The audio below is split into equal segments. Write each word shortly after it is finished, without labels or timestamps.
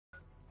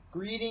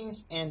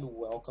Greetings and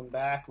welcome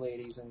back,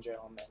 ladies and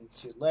gentlemen,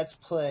 to Let's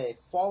Play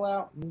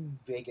Fallout New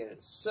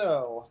Vegas.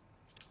 So,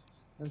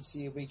 let's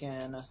see if we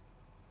can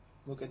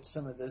look at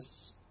some of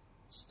this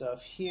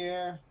stuff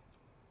here.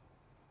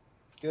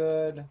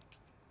 Good.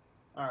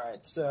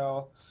 Alright,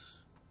 so,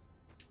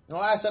 in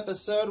the last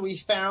episode, we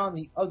found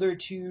the other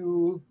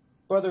two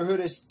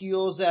Brotherhood of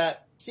Steels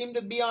that seemed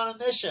to be on a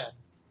mission.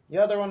 The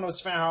other one was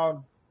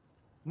found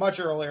much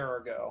earlier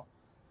ago.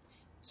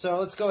 So,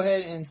 let's go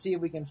ahead and see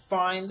if we can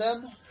find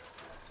them.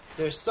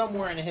 They're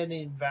somewhere in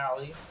Hidden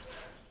Valley.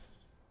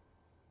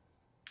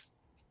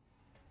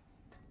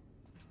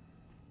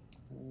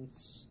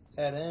 Let's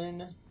head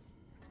in.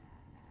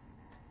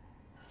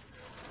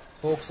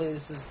 Hopefully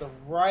this is the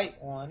right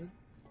one.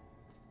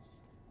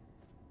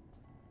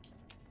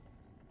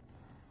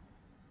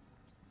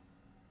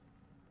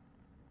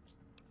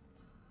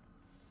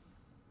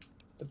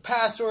 The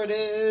password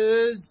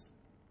is...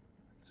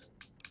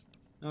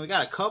 Oh, we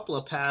got a couple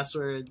of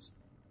passwords.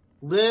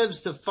 Lives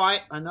to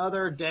fight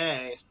another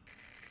day.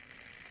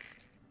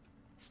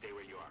 Stay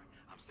where you are.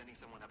 I'm sending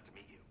someone up to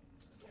meet you.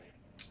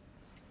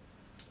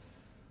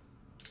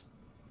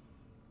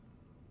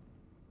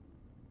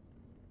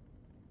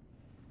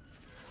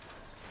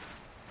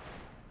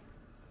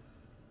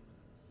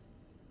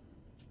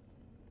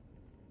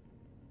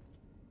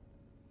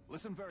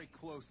 Listen very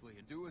closely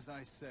and do as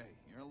I say.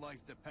 Your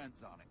life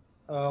depends on it.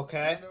 Okay.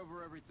 Hand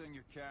over everything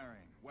you're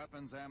carrying.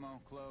 Weapons, ammo,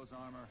 clothes,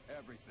 armor,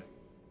 everything.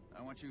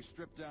 I want you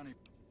stripped down your...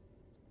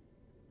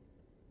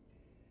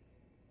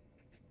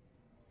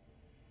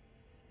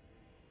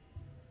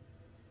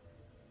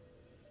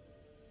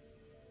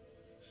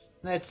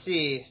 Let's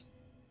see.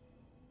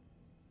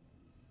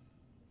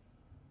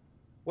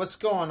 What's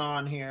going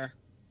on here?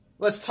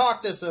 Let's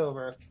talk this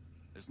over.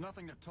 There's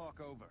nothing to talk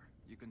over.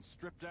 You can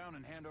strip down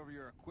and hand over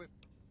your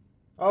equipment.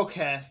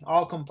 Okay,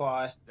 I'll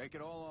comply. Take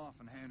it all off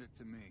and hand it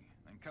to me.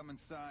 Then come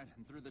inside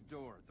and through the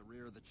door at the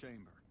rear of the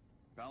chamber.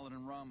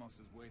 Paladin Ramos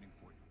is waiting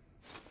for you.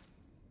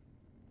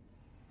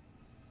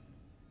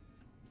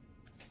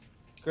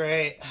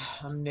 Great.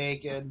 I'm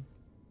naked.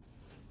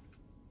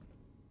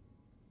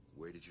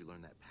 Where did you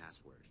learn that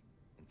password?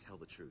 And tell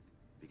the truth,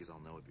 because I'll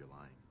know if you're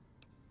lying.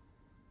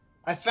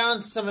 I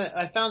found some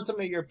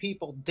of your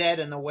people dead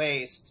in the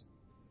waste.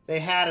 They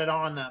had it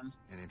on them.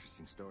 An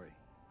interesting story.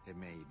 It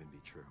may even be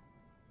true.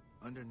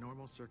 Under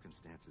normal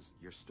circumstances,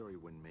 your story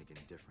wouldn't make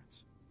any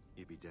difference.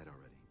 You'd be dead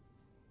already.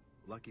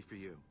 Lucky for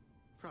you.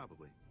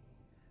 Probably.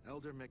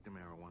 Elder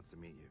McNamara wants to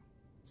meet you.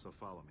 So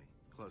follow me,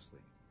 closely,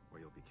 or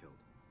you'll be killed.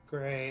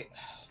 Great.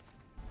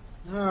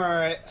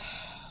 Alright.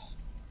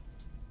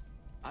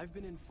 I've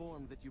been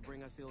informed that you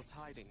bring us ill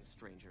tidings,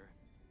 stranger.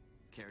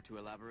 Care to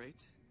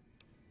elaborate?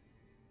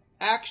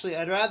 Actually,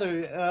 I'd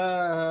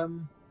rather,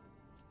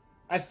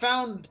 I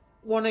found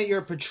one of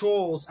your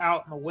patrols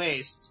out in the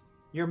waste.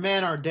 Your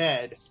men are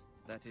dead.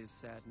 That is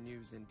sad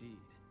news indeed.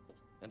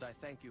 And I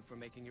thank you for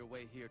making your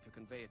way here to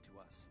convey it to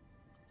us.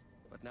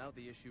 But now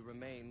the issue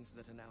remains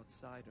that an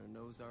outsider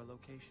knows our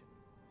location.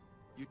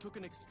 You took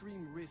an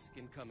extreme risk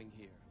in coming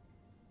here.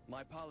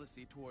 My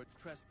policy towards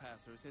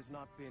trespassers has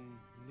not been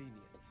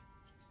lenient.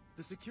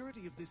 The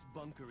security of this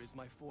bunker is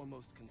my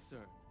foremost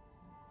concern,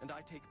 and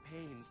I take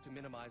pains to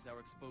minimize our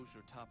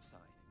exposure topside.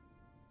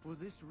 For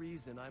this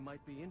reason, I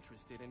might be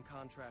interested in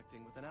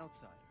contracting with an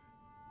outsider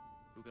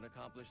who can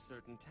accomplish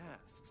certain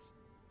tasks.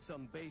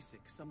 Some basic,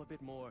 some a bit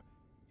more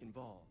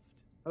involved.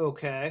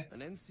 Okay.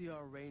 An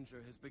NCR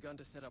ranger has begun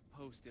to set up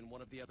post in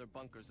one of the other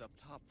bunkers up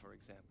top, for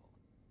example.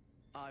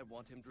 I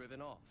want him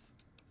driven off.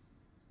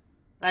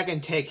 I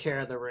can take care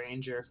of the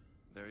ranger.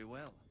 Very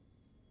well.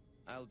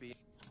 I'll be...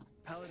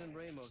 Paladin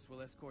Ramos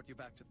will escort you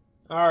back to...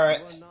 Alright.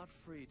 You are not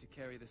free to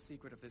carry the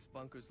secret of this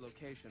bunker's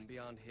location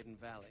beyond Hidden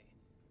Valley.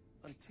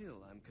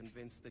 Until I'm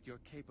convinced that you're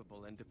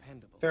capable and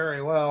dependable.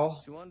 Very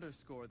well. To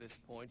underscore this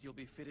point, you'll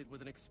be fitted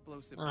with an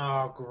explosive...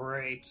 Oh,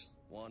 great.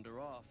 Wander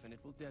off and it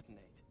will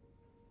detonate.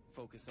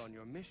 Focus on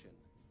your mission,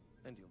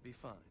 and you'll be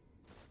fine.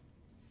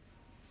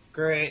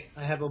 Great.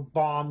 I have a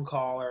bomb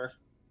collar.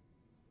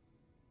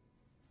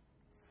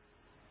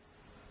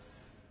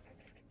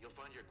 You'll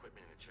find your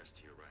equipment in the chest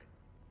to your right.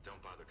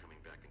 Don't bother coming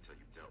back until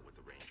you've dealt with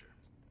the ranger.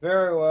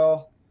 Very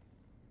well.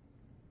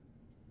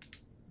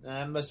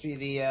 That must be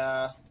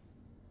the,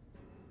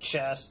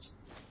 chest.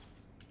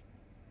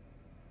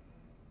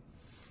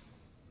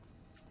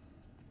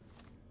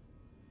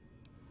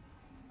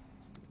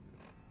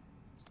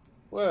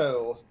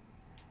 Whoa.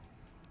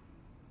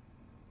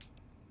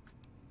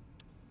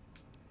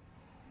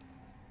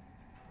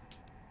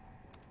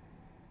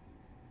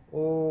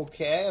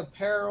 Okay,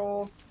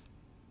 apparel.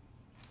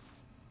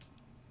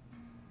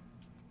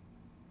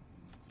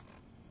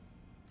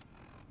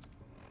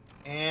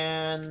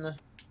 And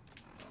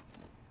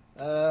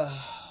go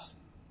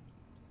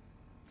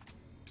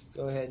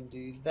ahead and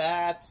do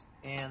that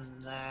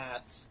and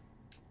that.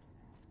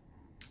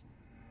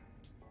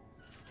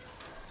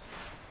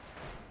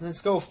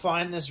 Let's go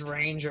find this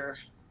ranger.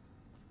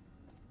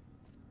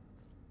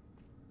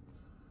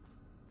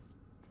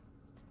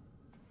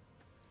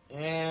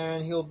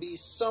 And he'll be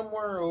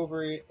somewhere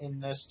over in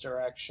this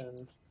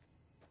direction.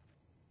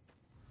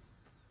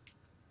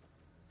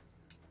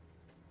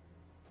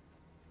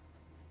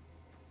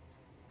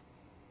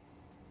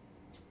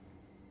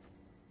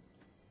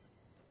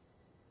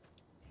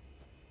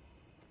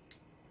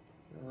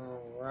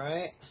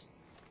 Alright.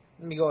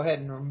 Let me go ahead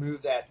and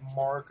remove that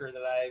marker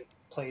that I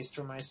placed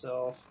for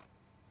myself,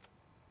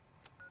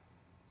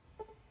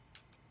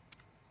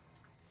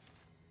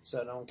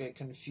 so I don't get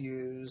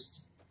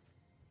confused.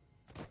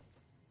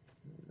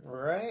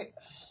 Alright.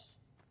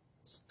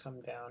 Let's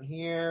come down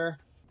here.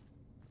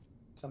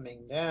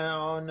 Coming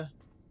down.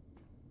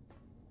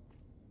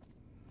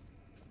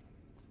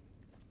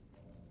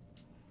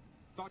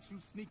 Thought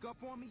you'd sneak up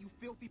on me, you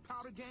filthy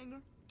powder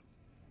ganger?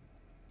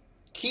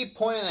 Keep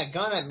pointing that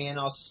gun at me and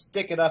I'll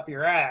stick it up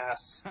your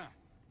ass. Huh.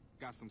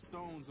 Got some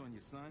stones on you,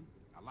 son.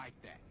 I like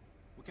that.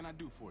 What can I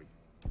do for you?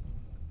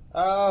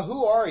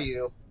 Who are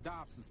you?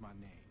 Dobson's my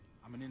name.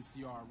 I'm an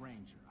NCR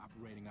ranger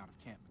operating out of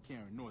Camp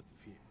McCarran north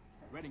of here.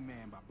 Reading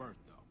man by birth,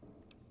 though.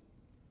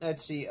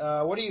 Let's see,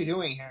 what are you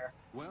doing here?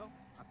 Well,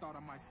 I thought I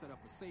might set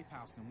up a safe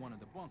house in one of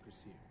the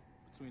bunkers here.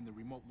 Between the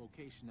remote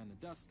location and the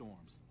dust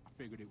storms, I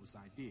figured it was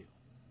ideal.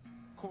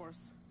 Of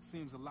course, it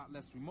seems a lot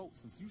less remote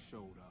since you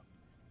showed up.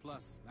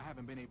 Plus, I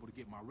haven't been able to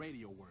get my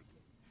radio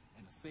working,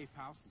 and a safe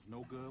house is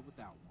no good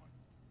without one.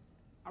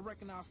 I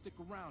reckon I'll stick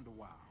around a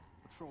while,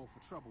 patrol for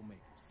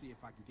troublemakers, see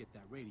if I can get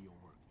that radio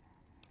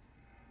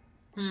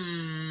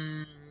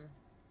working.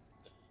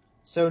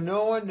 So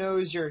no one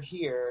knows you're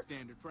here.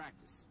 Standard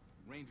practice.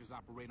 Rangers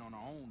operate on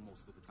our own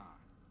most of the time,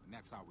 and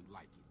that's how we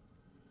like it.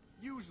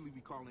 Usually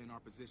we call in our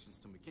positions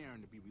to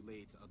McCarran to be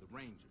relayed to other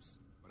Rangers,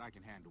 but I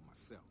can handle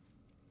myself.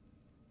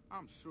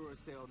 I'm sure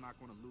as hell not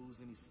going to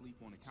lose any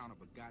sleep on account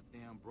of a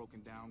goddamn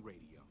broken down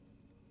radio,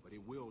 but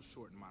it will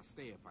shorten my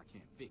stay if I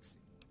can't fix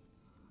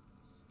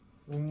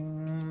it.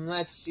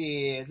 Let's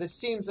see. This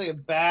seems like a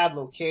bad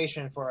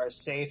location for our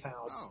safe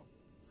house. Oh,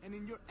 and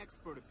in your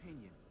expert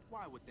opinion,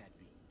 why would that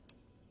be?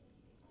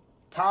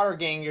 Powder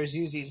gangers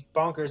use these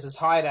bunkers as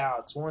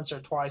hideouts once or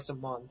twice a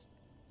month.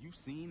 You've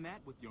seen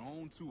that with your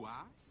own two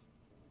eyes?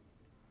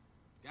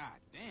 God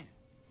damn.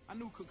 I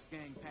knew Cook's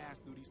gang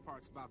passed through these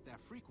parts about that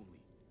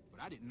frequently,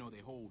 but I didn't know they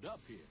holed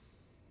up here.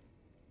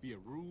 Be a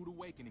rude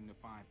awakening to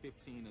find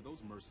 15 of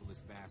those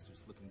merciless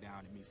bastards looking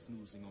down at me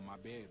snoozing on my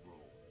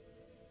bedroll.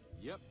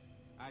 Yep,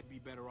 I'd be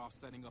better off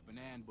setting up an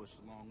ambush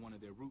along one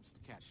of their routes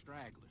to catch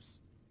stragglers.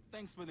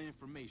 Thanks for the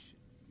information.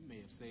 You may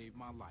have saved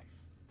my life.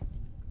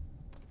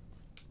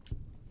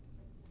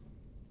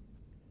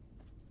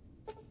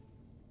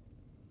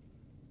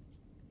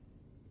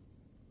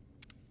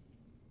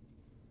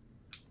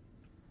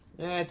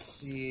 Let's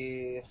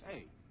see.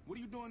 Hey, what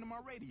are you doing to my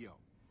radio?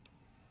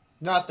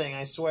 Nothing,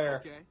 I swear.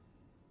 Okay,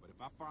 but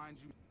if I find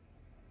you...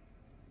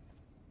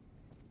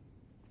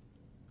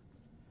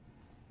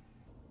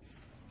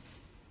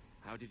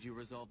 How did you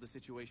resolve the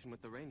situation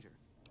with the Ranger?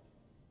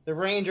 The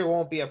Ranger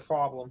won't be a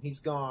problem. He's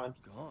gone.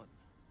 Gone?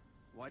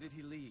 Why did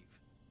he leave?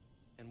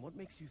 And what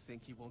makes you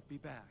think he won't be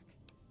back?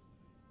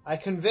 I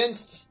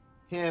convinced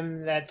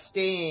him that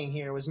staying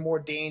here was more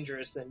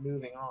dangerous than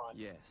moving on.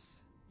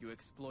 Yes, you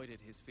exploited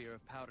his fear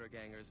of powder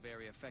gangers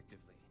very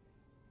effectively.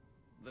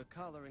 The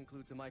collar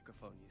includes a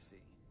microphone, you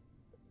see.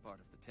 Part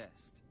of the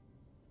test.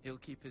 He'll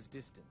keep his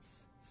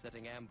distance,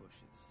 setting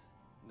ambushes,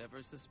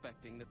 never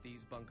suspecting that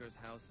these bunkers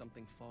house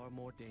something far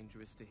more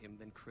dangerous to him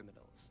than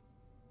criminals.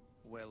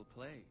 Well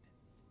played.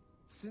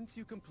 Since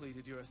you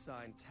completed your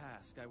assigned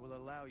task, I will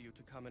allow you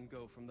to come and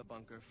go from the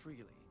bunker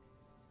freely.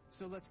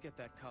 So let's get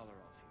that collar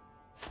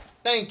off you.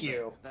 Thank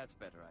you. That's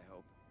better, I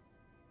hope.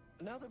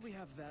 Now that we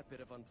have that bit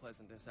of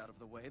unpleasantness out of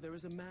the way, there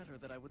is a matter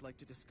that I would like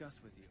to discuss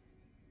with you.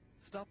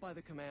 Stop by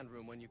the command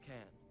room when you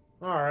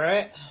can.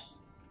 Alright.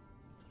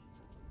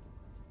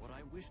 What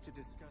I wish to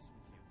discuss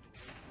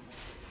with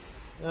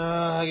you...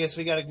 I guess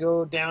we gotta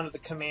go down to the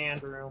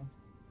command room.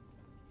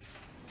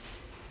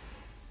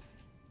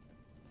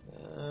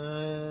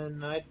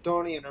 And I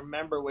don't even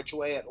remember which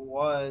way it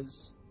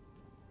was.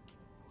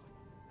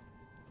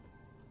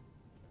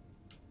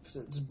 'Cause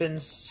it's been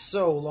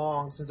so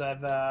long since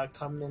I've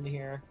come in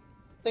here.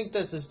 I think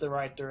this is the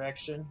right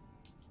direction.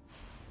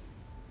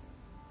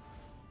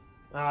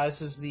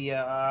 This is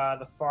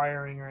the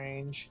firing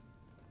range.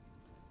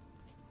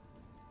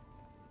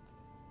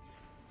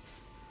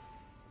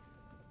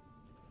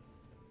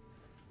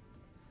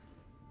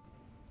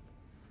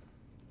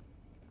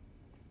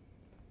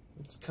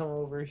 Let's come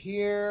over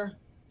here.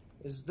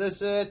 Is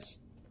this it?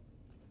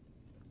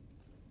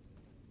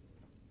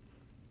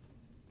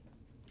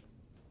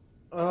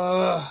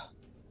 Ugh.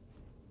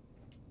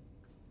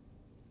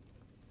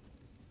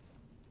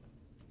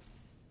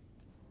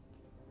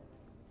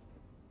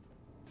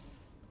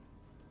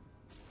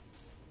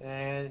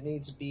 And it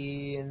needs to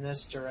be in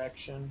this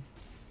direction.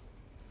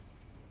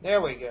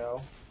 There we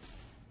go.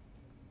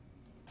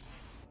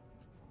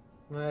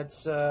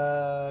 Let's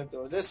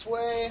go this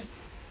way.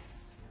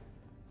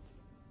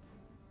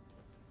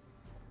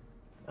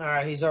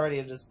 Alright, he's already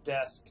at his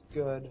desk.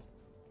 Good.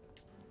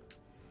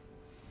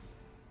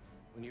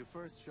 When you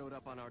first showed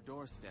up on our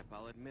doorstep,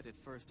 I'll admit at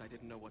first I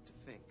didn't know what to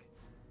think.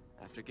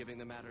 After giving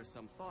the matter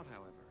some thought,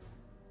 however,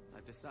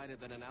 I've decided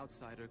that an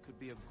outsider could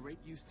be of great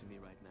use to me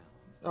right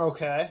now.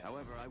 Okay.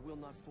 However, I will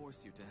not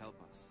force you to help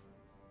us.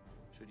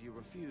 Should you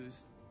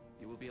refuse,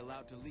 you will be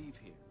allowed to leave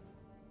here.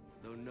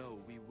 Though no,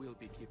 we will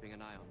be keeping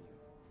an eye on you.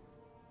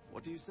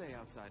 What do you say,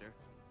 outsider?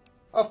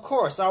 Of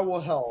course, I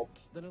will help.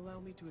 Then allow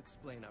me to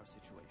explain our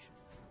situation.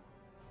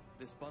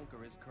 This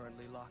bunker is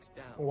currently locked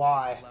down.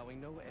 Why?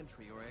 Allowing no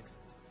entry or exit,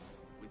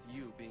 with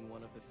you being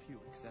one of the few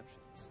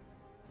exceptions.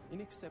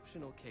 In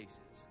exceptional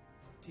cases,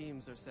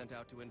 teams are sent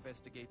out to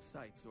investigate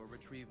sites or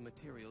retrieve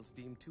materials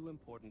deemed too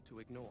important to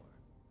ignore.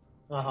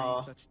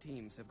 Uh-huh. 3 such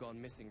teams have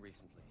gone missing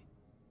recently,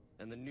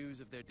 and the news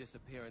of their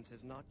disappearance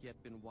has not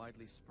yet been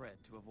widely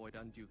spread to avoid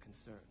undue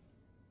concern.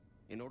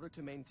 In order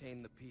to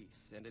maintain the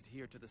peace and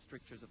adhere to the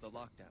strictures of the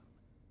lockdown,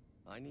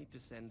 I need to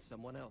send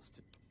someone else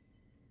to...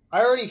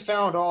 I already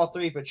found all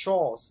 3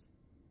 patrols.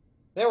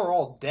 They were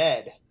all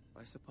dead.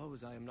 I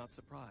suppose I am not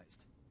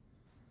surprised.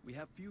 We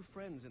have few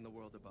friends in the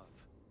world above,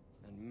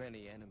 and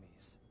many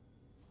enemies.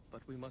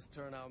 But we must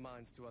turn our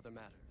minds to other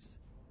matters.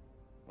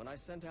 When I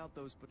sent out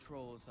those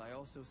patrols, I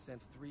also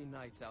sent 3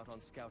 knights out on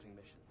scouting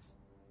missions.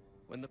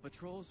 When the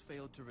patrols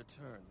failed to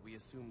return, we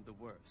assumed the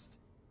worst,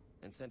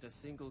 and sent a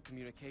single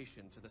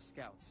communication to the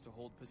scouts to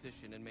hold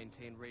position and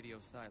maintain radio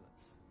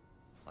silence.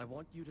 I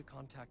want you to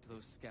contact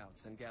those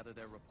scouts and gather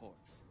their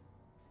reports.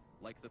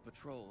 Like the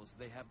patrols,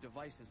 they have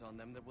devices on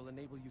them that will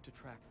enable you to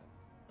track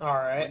them.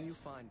 Alright. When you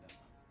find them,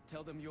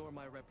 tell them you're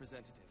my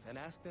representative, and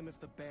ask them if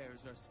the bears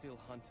are still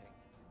hunting.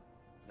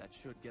 That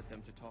should get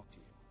them to talk to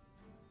you.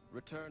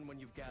 Return when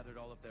you've gathered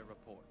all of their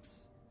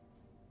reports.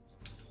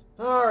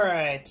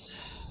 Alright.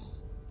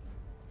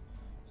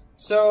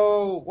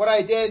 So, what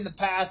I did in the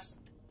past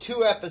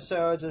 2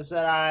 episodes is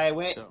that I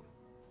went... So,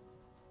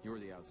 you're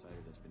the outsider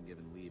that's been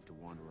given leave to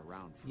wander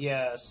around for...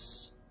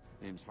 Yes.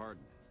 Name's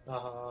Harden.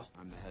 Uh-huh.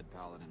 I'm the head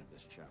paladin of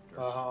this chapter.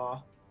 Uh-huh.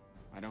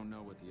 I don't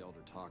know what the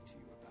Elder talked to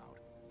you about,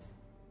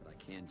 but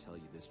I can tell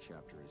you this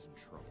chapter is in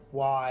trouble.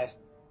 Why?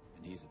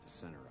 And he's at the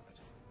center of it.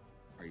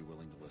 Are you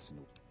willing to listen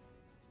to...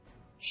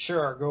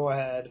 Sure, go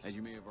ahead. As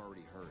you may have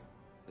already heard,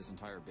 this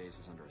entire base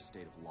is under a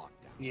state of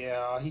lockdown.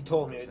 Yeah, he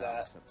told No me one goes out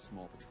that. Except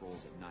small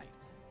patrols at night.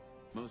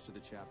 Most of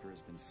the chapter has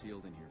been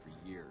sealed in here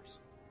for years.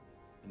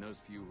 And those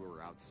few who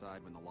were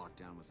outside when the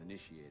lockdown was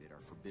initiated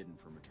are forbidden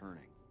from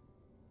returning.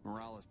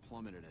 Morale has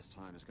plummeted as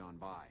time has gone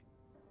by.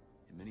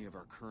 And many of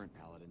our current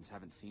paladins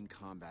haven't seen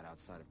combat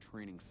outside of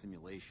training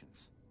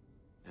simulations.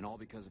 And all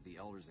because of the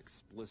Elder's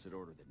explicit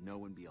order that no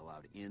one be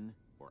allowed in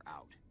or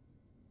out.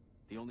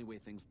 The only way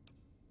things...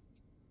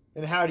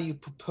 And how do you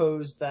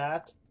propose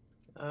that?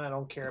 I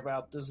don't care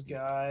about this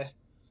guy.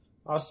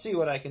 I'll see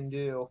what I can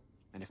do.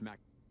 And if Mac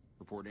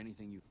report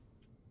anything you...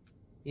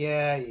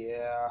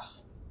 Yeah.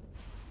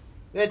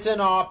 It's an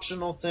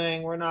optional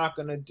thing. We're not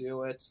gonna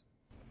do it.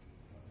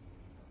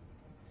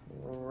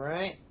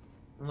 Alright.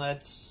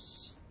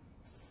 Let's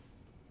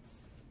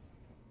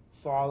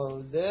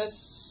follow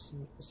this.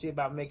 See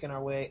about making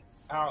our way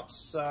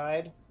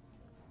outside.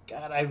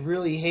 God, I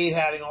really hate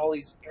having all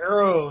these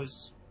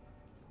arrows.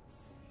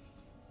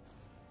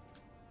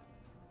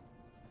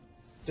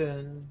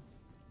 Dun,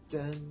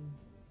 dun,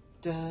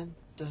 dun,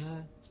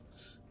 dun.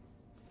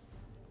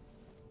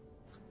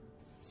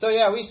 So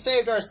yeah, we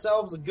saved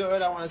ourselves a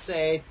good, I want to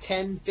say,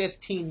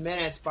 10-15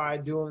 minutes by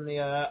doing the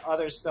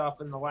other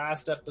stuff in the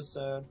last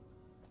episode.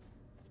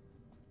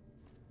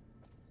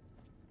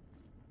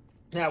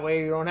 That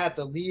way you don't have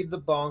to leave the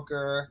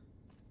bunker,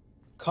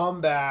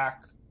 come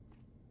back,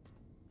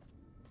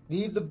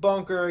 leave the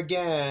bunker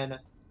again,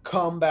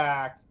 come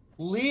back,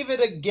 leave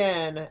it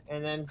again,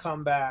 and then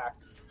come back.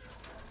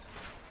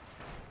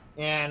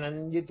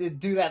 And you have to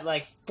do that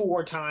like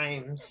 4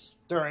 times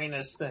during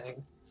this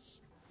thing.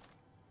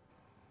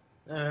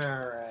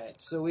 Alright,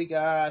 so we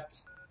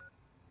got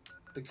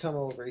to come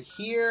over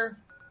here,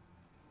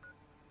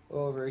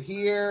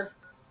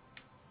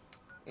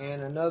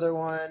 and another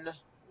one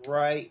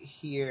right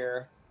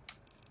here.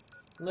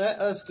 Let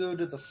us go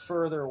to the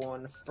further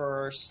one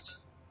first.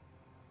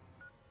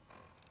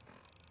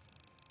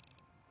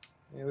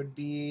 It would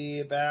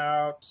be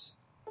about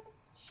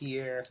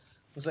here.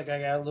 Looks like I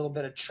got a little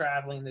bit of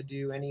traveling to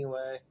do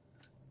anyway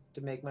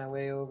to make my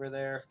way over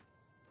there.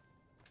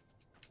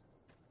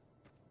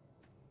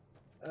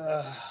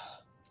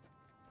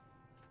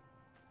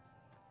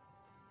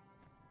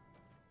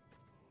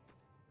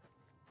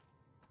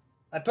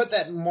 I put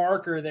that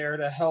marker there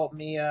to help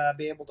me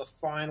be able to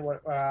find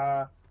what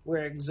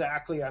where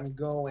exactly I'm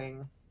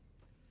going.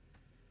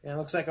 And it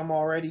looks like I'm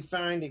already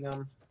finding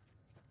them.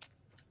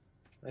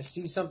 I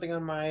see something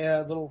on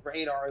my little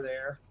radar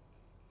there.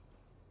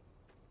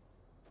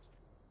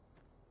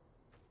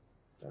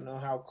 Don't know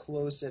how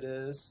close it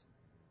is.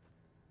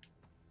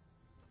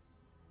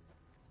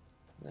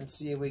 Let's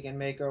see if we can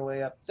make our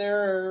way up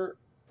there.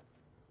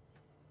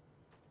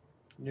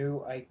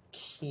 No, I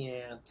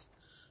can't.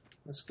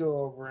 Let's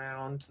go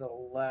around to the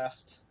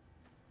left.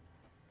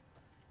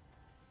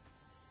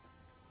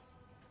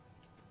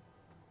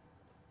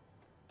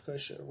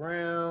 Push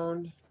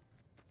around,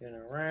 and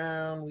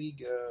around we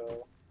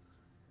go.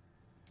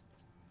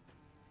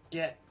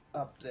 Get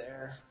up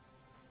there.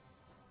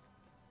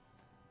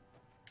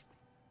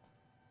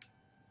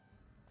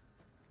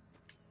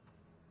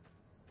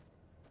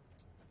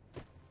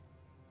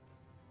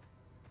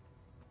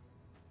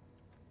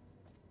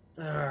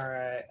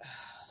 Alright.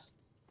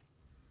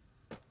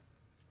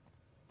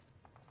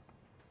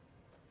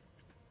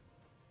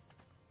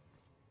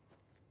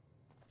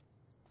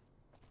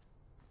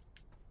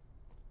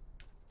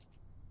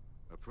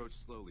 Approach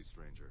slowly,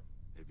 stranger.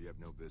 If you have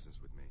no business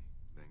with me,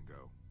 then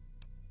go.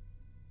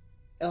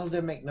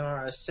 Elder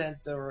McNara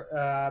sent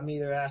me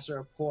to ask a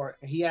report.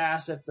 He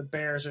asked if the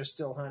bears are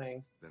still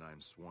hunting. Then I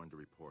am sworn to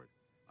report.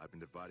 I've been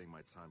dividing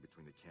my time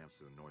between the camps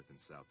to the north and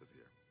south of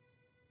here.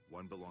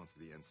 One belongs to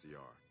the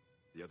NCR,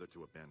 the other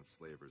to a band of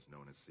slavers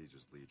known as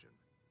Caesar's Legion.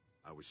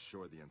 I was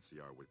sure the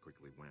NCR would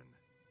quickly win,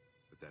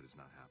 but that has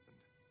not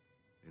happened.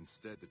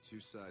 Instead, the two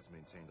sides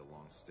maintained a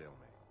long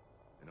stalemate,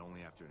 and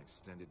only after an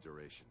extended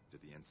duration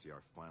did the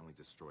NCR finally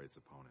destroy its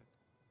opponent.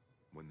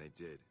 When they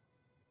did,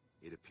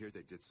 it appeared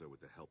they did so with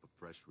the help of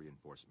fresh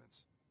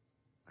reinforcements.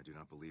 I do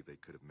not believe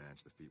they could have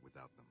managed the feat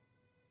without them.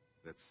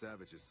 That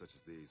savages such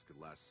as these could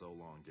last so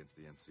long against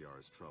the NCR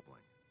is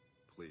troubling.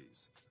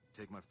 Please,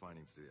 take my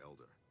findings to the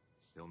Elder.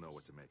 He'll know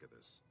what to make of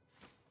this.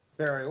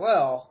 Very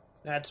well.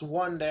 That's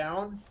one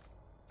down.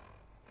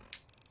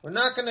 We're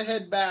not going to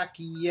head back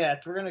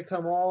yet. We're going to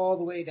come all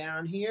the way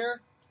down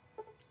here.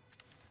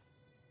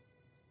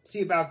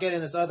 See about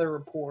getting this other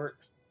report.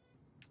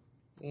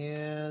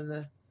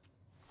 And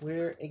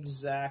where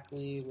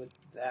exactly would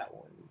that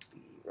one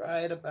be?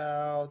 Right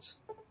about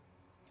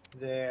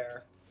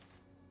there.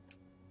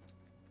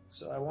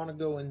 So I want to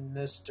go in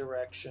this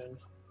direction.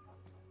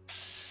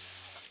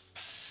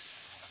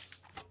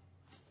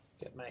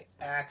 Get my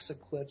axe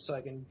equipped so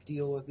I can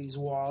deal with these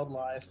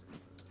wildlife.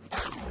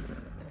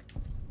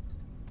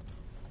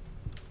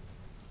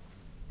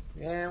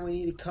 And we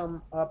need to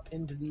come up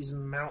into these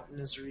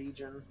mountainous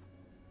region.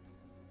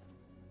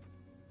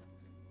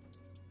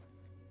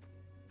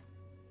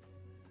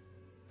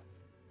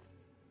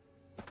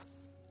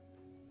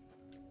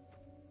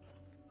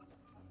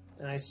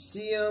 And I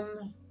see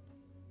them.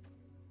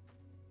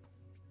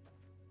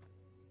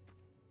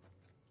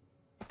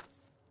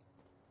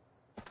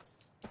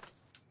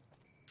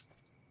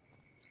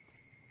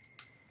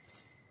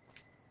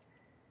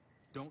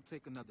 Don't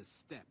take another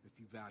step if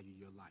you value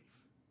your life.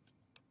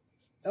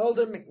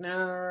 Elder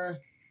McNamara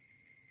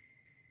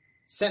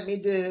sent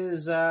me to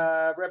his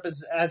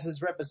as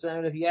his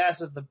representative. He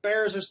asked if the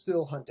bears are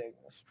still hunting.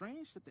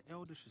 Strange that the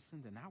Elder should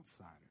send an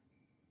outsider,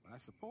 but I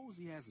suppose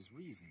he has his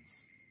reasons.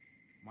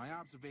 My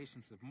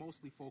observations have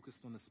mostly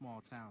focused on the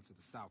small town to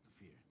the south of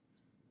here.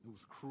 It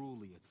was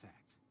cruelly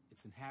attacked,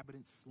 its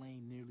inhabitants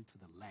slain nearly to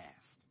the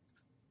last.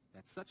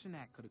 That such an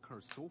act could occur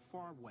so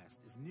far west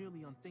is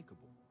nearly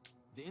unthinkable.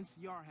 The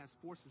NCR has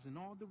forces in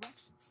all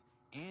directions,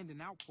 and an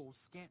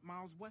outpost scant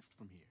miles west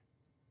from here.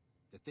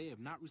 That they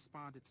have not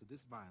responded to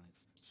this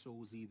violence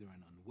shows either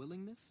an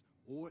unwillingness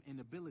or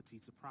inability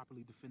to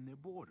properly defend their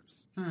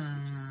borders, which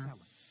is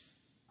telling.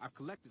 I've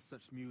collected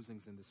such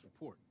musings in this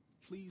report.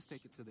 Please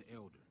take it to the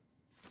Elder.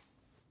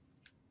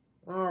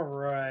 All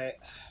right.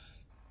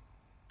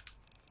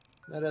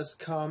 Let us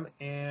come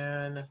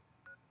and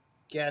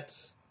get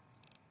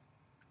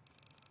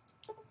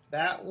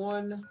that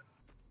one.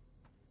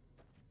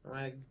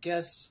 I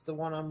guess the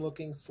one I'm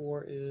looking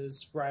for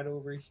is right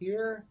over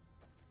here.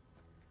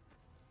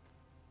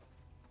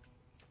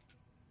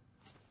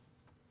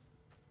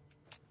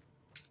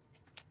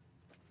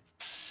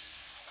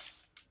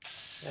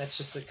 That's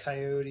just a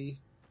coyote.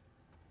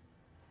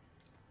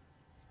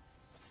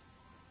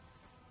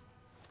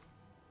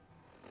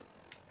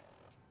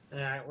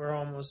 Alright, we're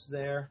almost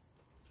there.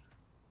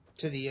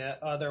 To the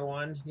other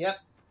one. Yep,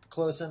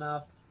 close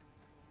enough.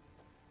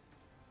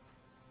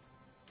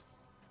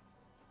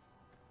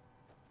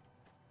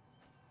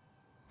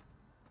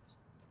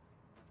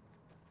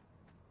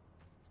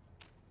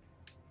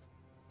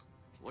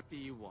 What do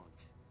you want?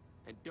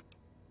 And don't...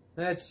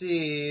 Let's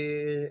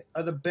see.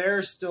 Are the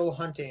bears still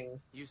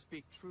hunting? You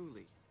speak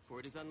truly, for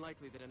it is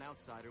unlikely that an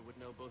outsider would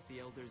know both the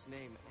Elder's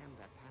name and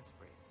that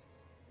passphrase.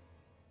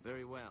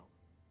 Very well.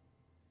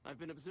 I've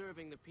been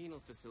observing the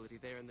penal facility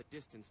there in the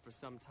distance for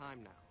some time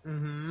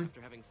now, after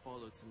having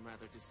followed some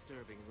rather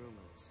disturbing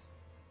rumors.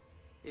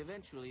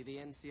 Eventually, the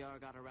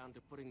NCR got around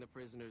to putting the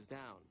prisoners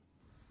down,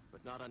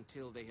 but not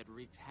until they had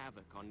wreaked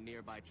havoc on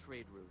nearby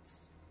trade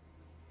routes.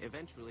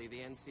 Eventually, the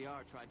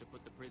NCR tried to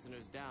put the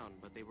prisoners down,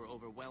 but they were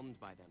overwhelmed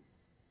by them,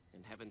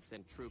 and haven't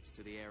sent troops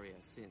to the area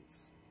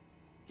since.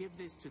 Give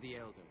this to the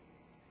Elder.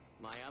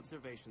 My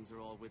observations are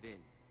all within.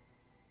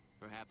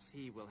 Perhaps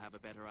he will have a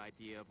better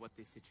idea of what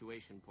this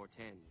situation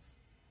portends.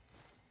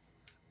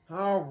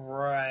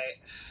 Alright.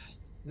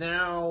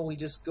 Now we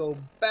just go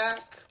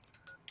back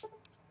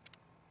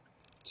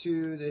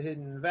to the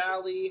Hidden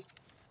Valley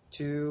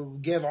to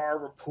give our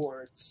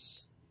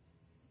reports.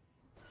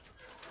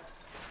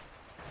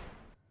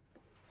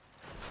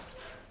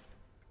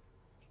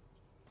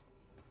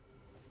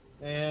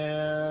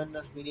 And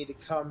we need to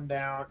come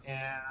down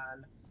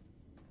and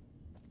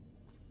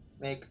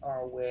make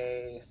our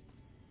way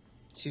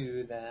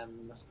to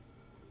them.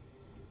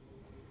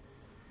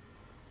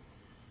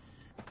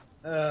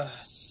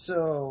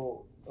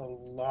 So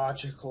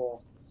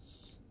illogical.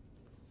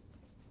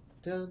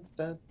 Dun,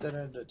 dun, dun,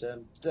 dun, dun,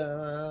 dun,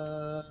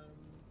 dun.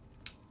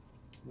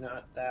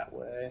 Not that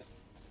way.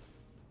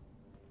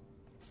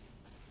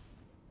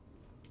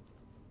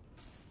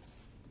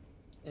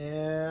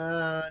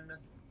 And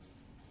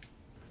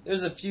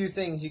there's a few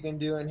things you can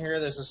do in here.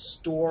 There's a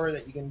store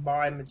that you can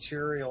buy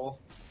material,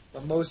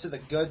 but most of the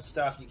good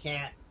stuff you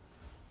can't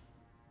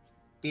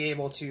be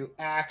able to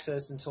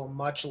access until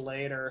much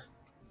later.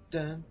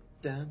 Dun,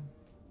 dun,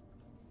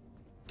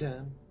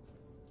 dun,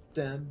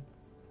 dun,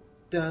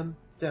 dun,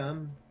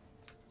 dun.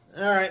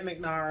 Alright,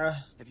 McNara.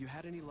 Have you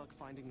had any luck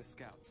finding the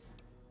scouts?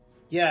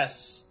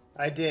 Yes,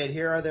 I did.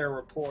 Here are their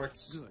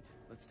reports. Good.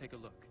 Let's take a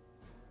look.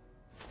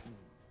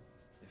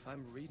 If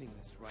I'm reading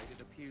this right,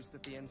 it appears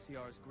that the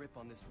NCR's grip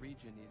on this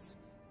region is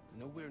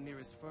nowhere near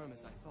as firm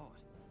as I thought.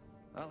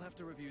 I'll have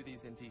to review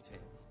these in detail,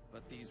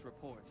 but these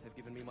reports have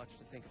given me much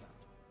to think about.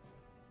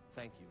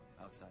 Thank you,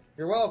 Outsider.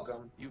 You're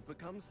welcome. You've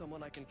become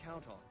someone I can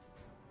count on,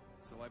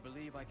 so I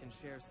believe I can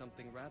share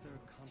something rather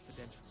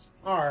confidential with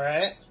you.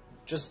 Alright,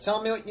 just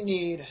tell me what you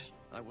need.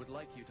 I would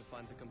like you to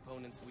find the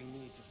components we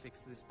need to fix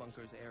this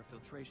bunker's air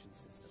filtration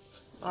system.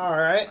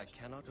 Alright. I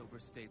cannot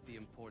overstate the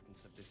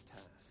importance of this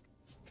task.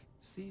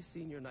 See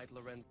Senior Knight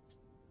Lorenzo.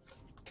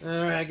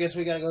 Alright, I guess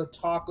we gotta go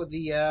talk with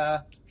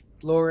the,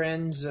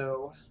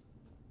 Lorenzo.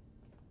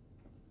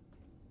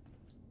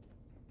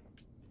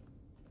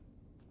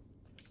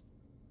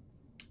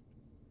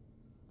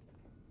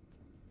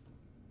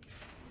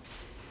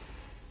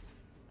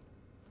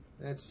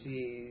 Let's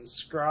see,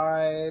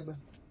 Scribe.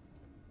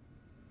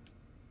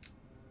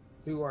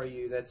 Who are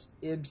you? That's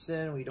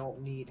Ibsen. We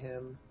don't need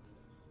him.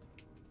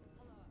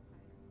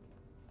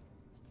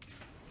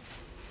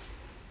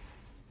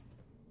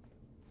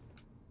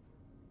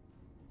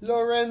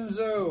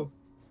 Lorenzo!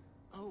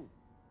 Oh,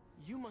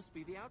 you must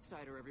be the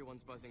Outsider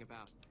everyone's buzzing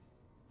about.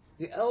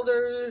 The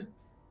Elder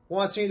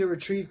wants me to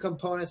retrieve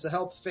components to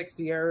help fix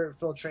the air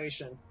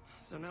filtration.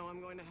 So now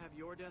I'm going to have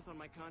your death on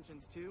my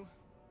conscience too?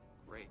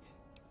 Great.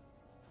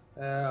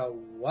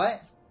 What?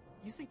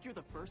 You think you're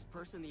the first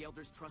person the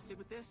Elder's trusted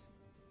with this?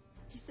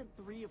 He sent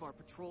 3 of our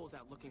patrols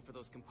out looking for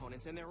those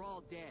components, and they're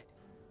all dead.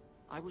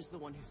 I was the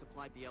one who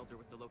supplied the Elder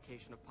with the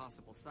location of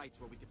possible sites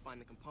where we could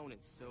find the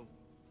components, so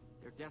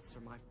their deaths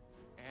are my...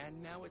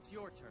 And now it's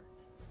your turn.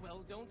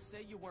 Well, don't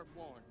say you weren't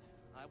warned.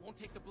 I won't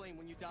take the blame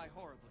when you die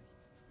horribly.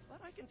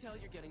 But I can tell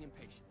you're getting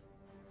impatient.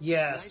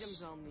 Yes. The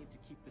items I'll need to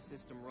keep the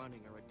system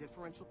running are a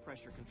differential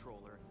pressure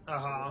controller,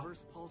 a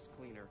reverse pulse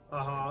cleaner,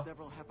 and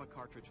several HEPA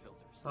cartridge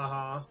filters.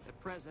 At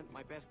present,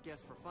 my best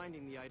guess for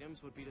finding the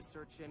items would be to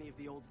search any of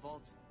the old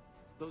vaults.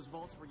 Those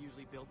vaults were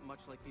usually built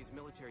much like these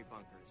military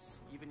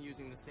bunkers, even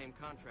using the same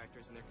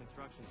contractors in their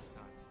constructions at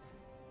times.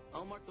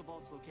 I'll mark the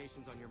vault's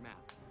locations on your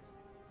map.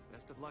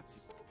 Best of luck to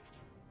you.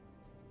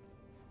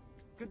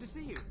 Good to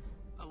see you.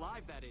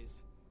 Alive, that is.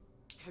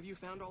 Have you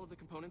found all of the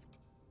components?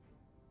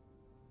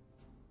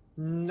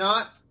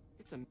 Not...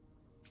 It's a...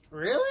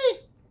 Really?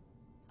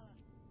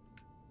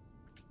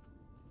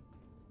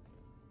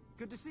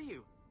 Good to see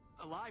you.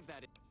 Alive,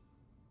 that is.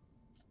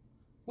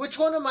 Which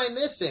one am I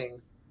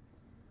missing?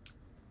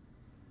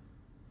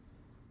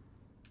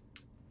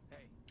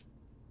 Hey.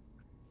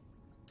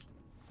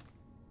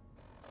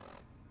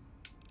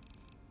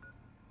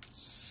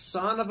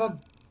 Son of a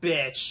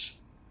bitch.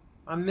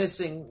 I'm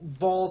missing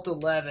Vault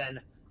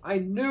 11. I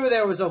knew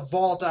there was a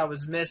vault I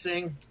was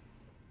missing.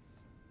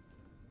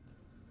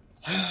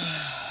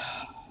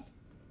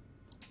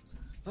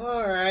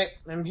 Alright,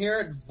 I'm here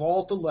at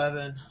Vault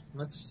 11.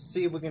 Let's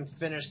see if we can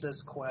finish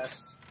this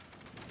quest.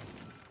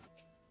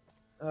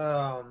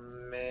 Oh,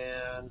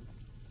 man.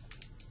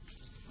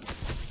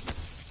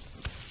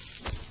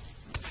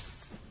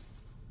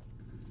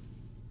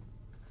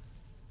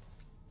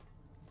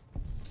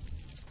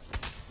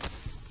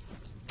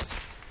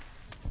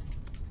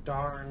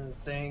 Darn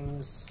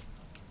things.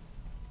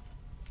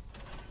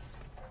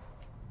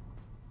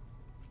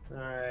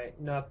 Alright,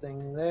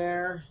 nothing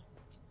there.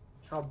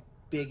 How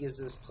big is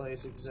this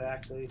place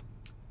exactly?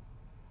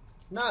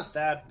 Not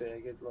that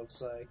big, it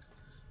looks like.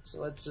 So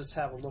let's just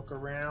have a look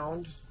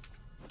around.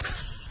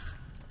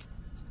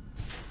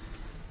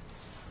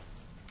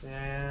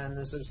 And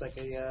this looks like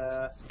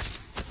a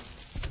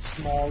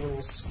small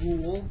little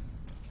school.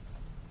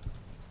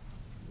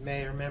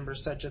 May remember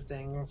such a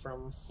thing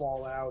from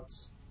Fallout.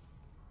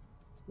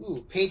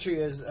 Ooh,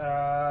 Patria's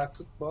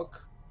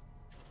cookbook.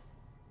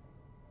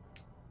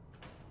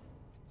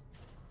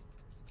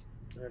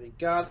 Already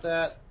got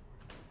that.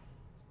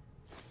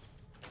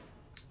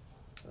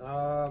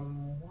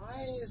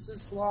 Why is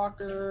this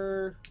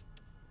locker...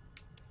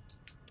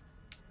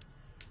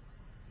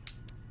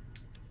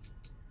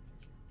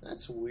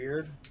 That's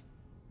weird.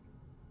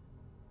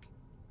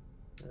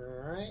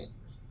 Alright.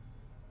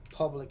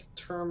 Public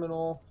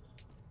terminal.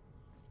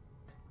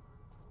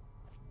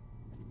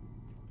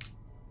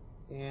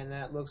 And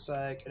that looks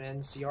like an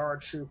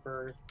NCR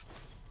trooper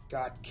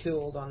got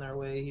killed on their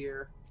way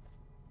here.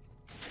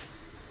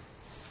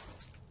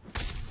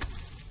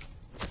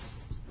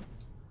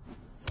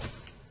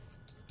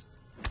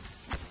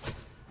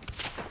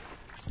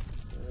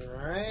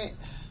 Alright.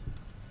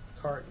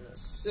 Carton of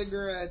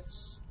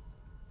cigarettes.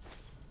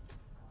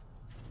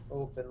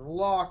 Open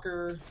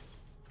locker.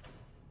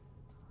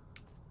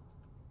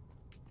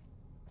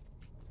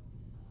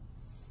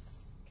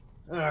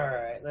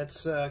 Alright,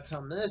 let's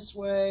come this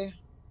way.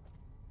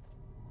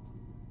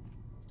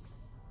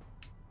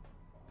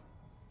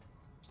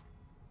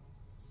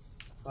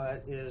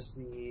 That is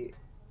the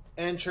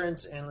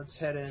entrance, and let's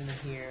head in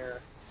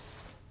here.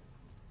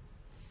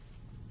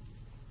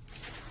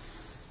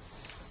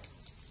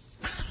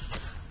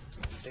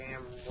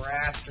 Damn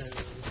rats and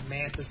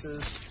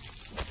mantises.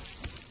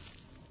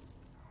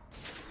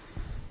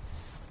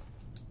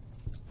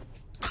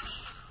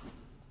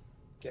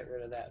 Get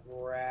rid of that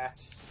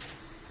rat.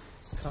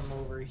 Let's come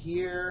over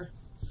here.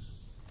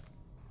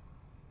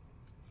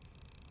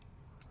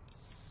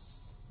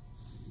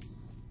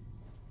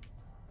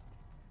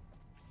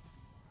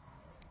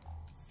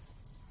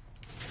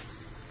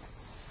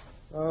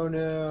 Oh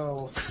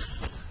no.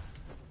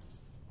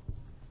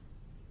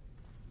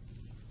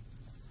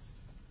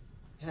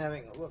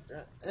 Having a look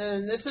around.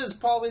 And this is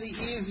probably the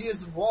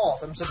easiest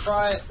vault. I'm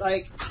surprised,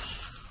 like,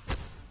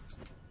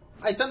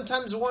 I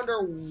sometimes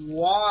wonder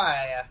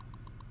why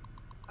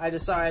I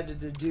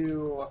decided to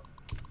do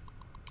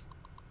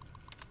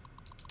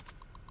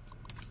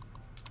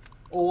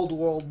Old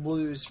World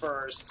Blues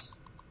first.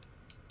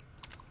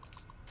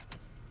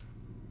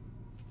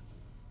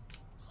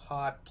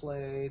 Hot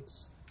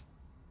plates.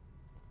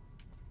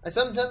 I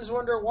sometimes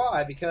wonder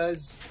why,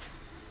 because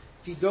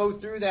if you go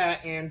through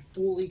that and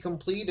fully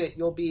complete it,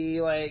 you'll be,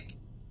 like,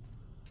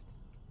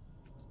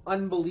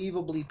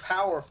 unbelievably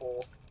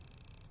powerful.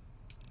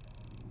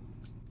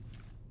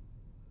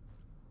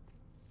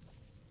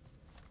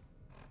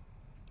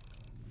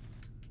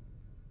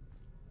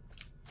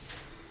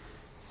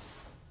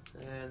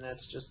 And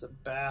that's just a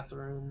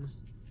bathroom.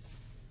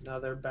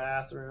 Another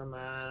bathroom,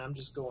 man. I'm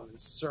just going in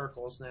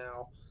circles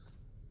now.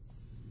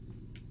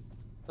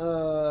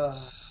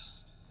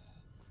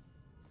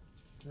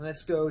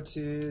 Let's go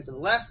to the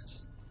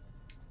left,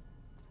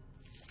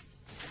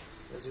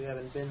 because we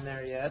haven't been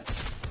there yet.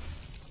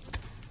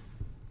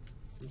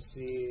 Let's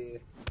see.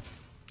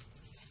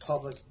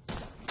 Public.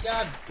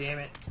 God damn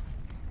it.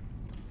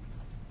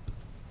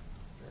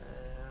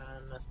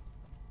 And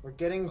we're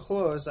getting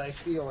close, I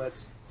feel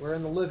it. We're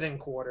in the living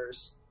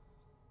quarters.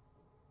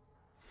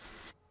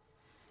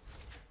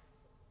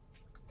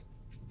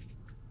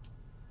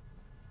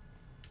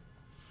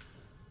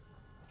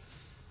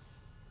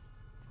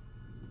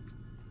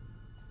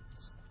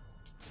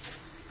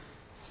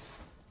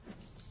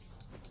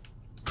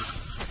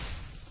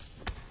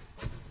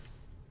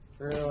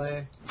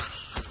 Really?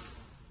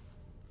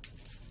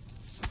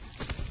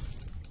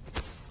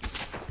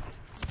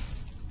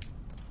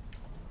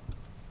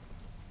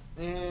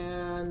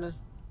 And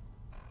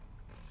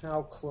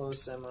how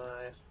close am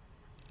I?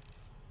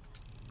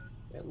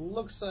 It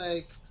looks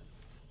like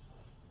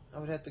I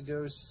would have to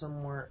go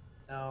somewhere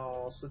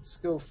else. Let's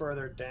go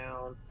further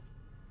down.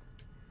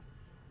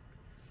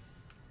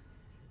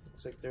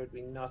 Looks like there would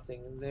be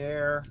nothing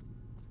there.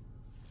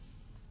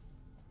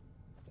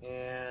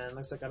 And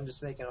looks like I'm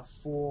just making a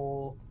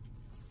full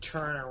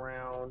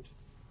turnaround,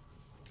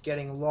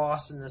 getting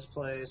lost in this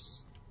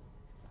place.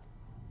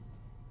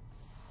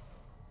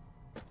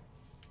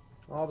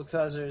 All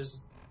because there's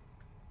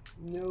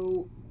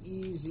no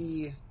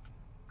easy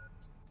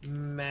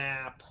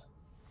map.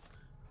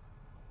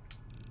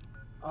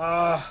 Do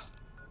I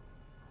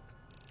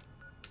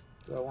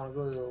want to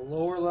go to the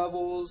lower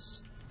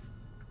levels?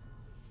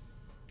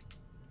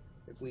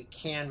 If we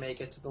can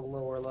make it to the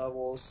lower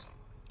levels.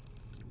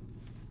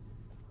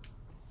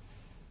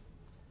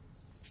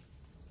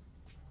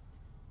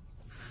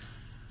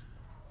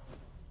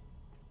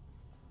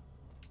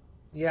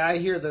 Yeah, I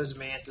hear those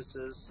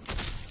mantises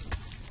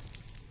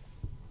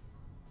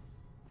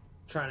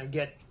trying to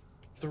get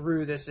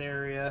through this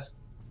area.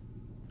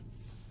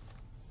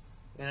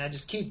 And I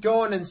just keep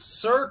going in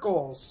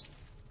circles.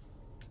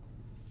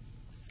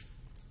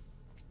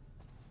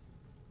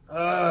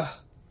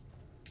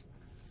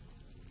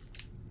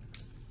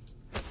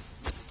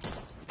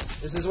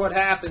 This is what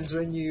happens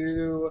when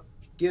you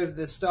give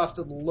this stuff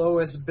to the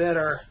lowest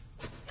bidder.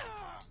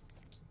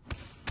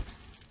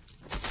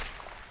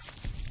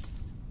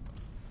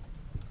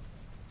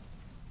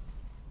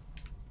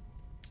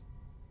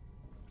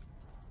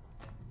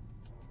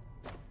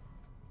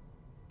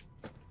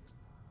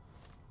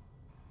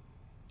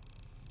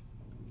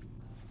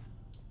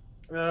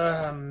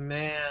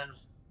 Man.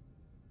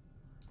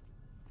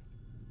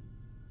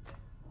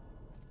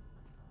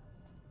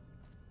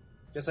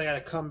 Guess I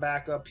gotta come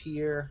back up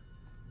here.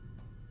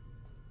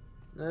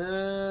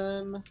 Alright.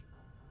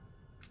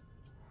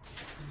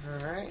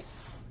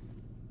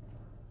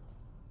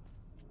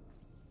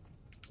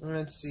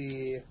 Let's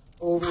see.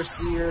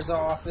 overseer's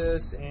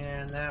office,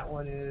 and that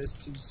one is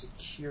to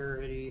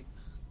security.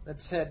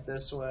 Let's head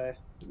this way.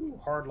 Ooh,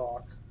 hard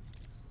lock.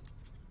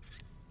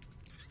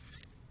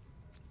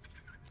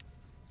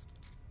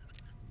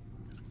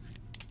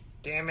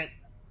 Damn it.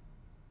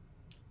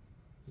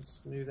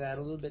 Let's move that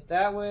a little bit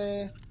that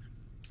way.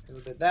 A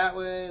little bit that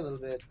way. A little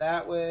bit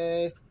that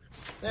way.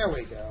 There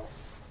we go.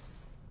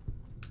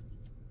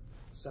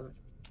 Some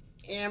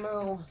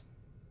ammo.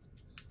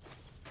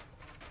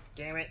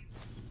 Damn it.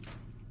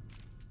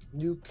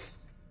 Nuke.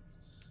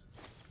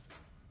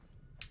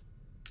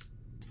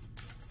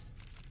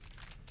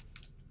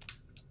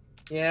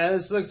 Yeah,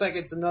 this looks like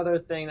it's another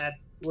thing that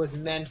was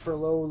meant for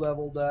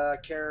low-leveled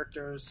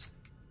characters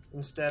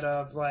instead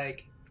of,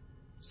 like,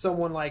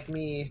 someone like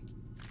me.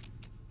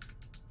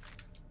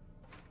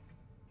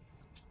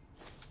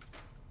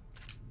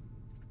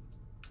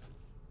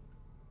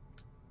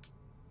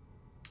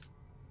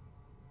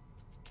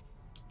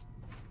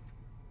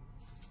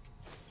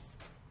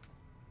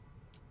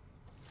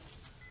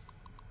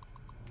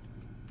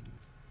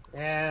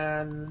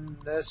 And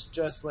this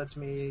just lets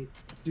me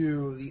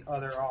do the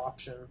other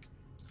option.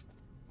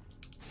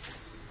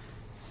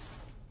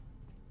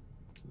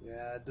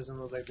 Yeah, it doesn't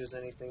look like there's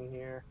anything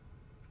here.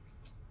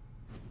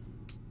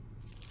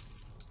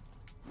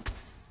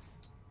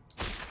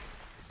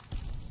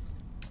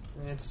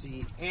 Let's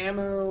see,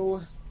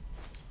 ammo.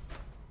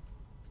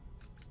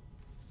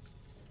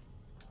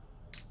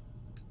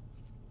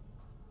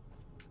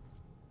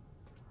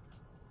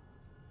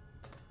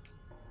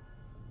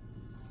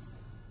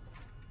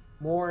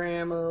 More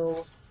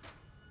ammo.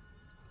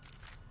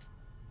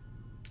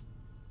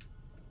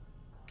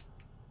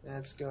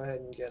 Let's go ahead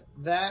and get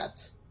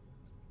that.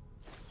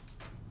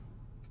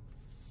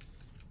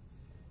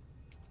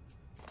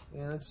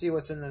 And let's see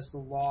what's in this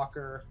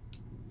locker.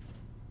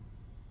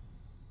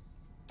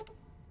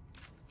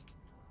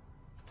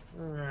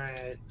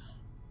 Alright.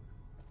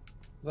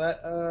 Let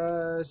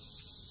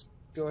us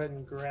go ahead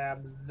and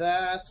grab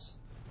that.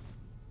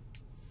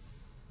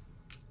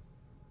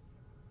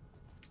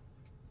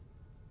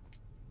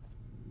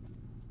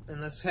 And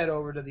let's head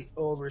over to the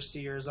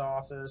overseer's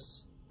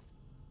office.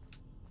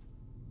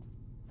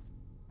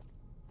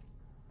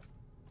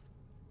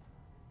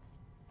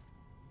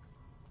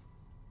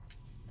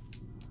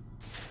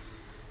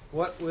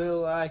 What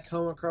will I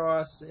come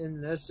across in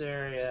this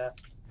area?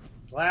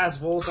 Last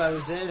vault I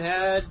was in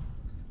had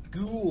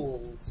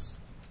ghouls.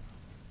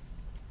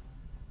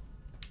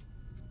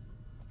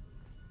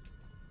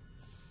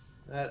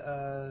 Let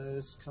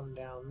us come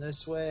down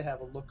this way,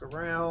 have a look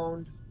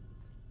around.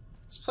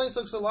 This place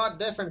looks a lot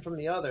different from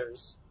the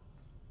others.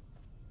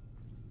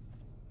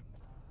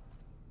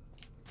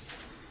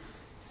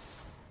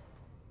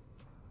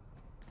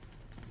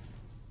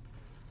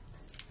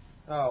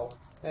 Oh,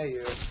 hey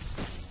you.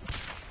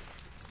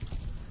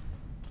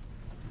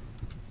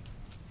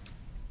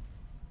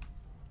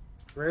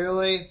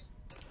 Really?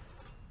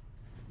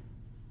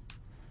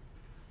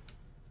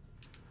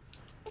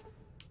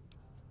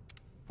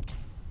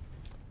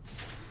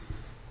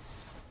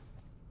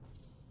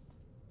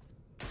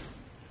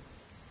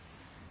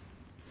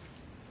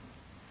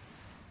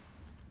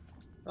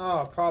 Oh,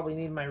 I'll probably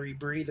need my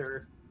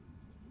rebreather.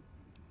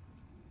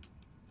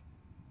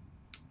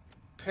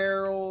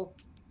 Peril.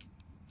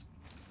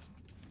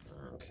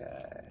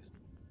 Okay.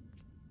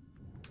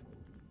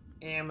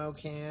 Ammo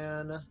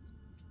can.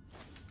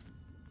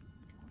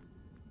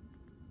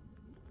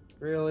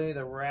 Really?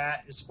 The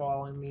rat is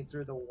following me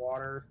through the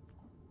water?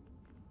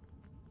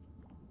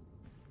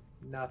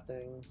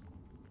 Nothing.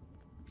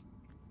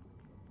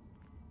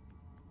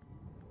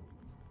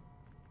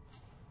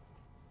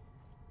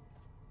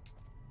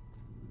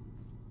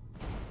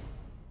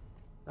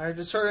 I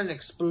just heard an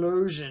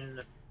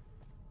explosion.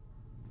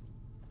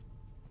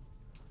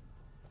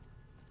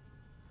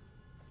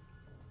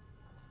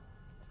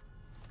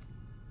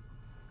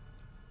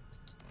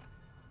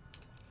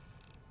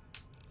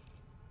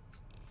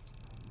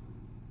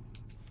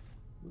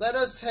 Let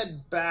us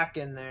head back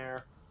in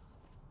there.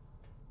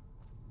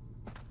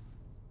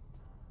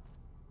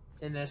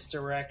 In this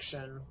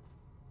direction.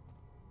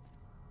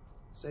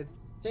 So I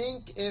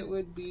think it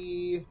would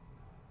be...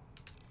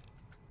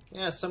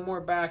 yeah,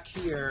 somewhere back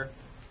here.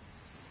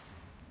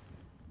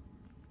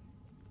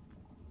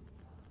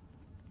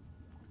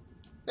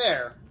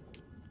 There.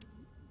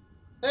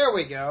 There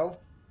we go.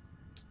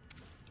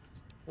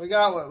 We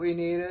got what we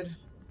needed.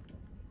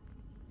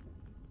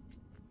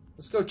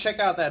 Let's go check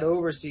out that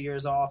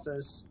overseer's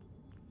office.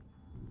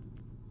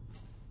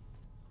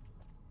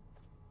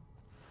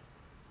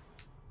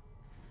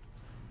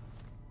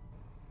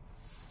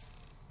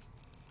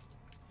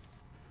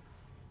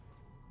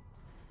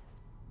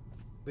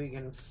 We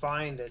can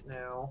find it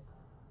now.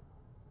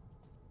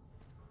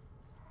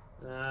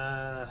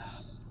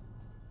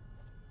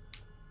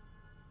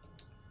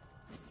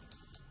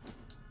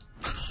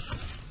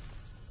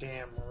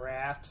 Damn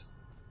rat.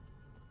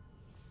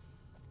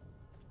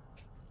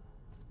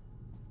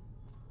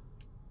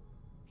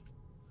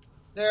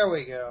 There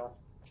we go.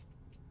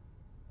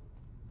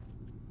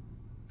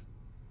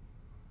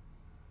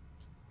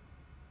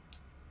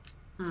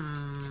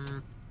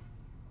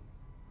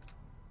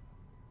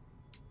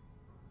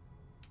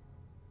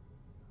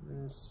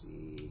 Let's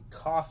see.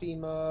 Coffee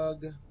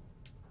mug.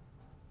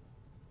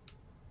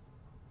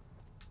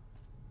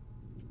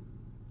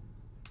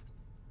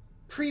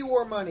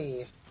 Pre-war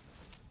money.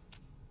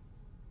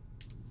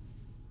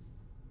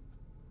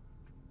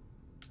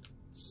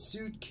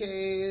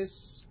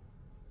 Suitcase.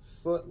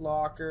 Foot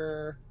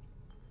locker.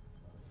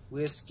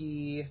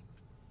 Whiskey.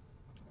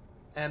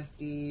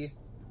 Empty.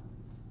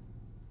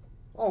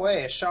 Oh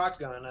wait, a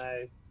shotgun.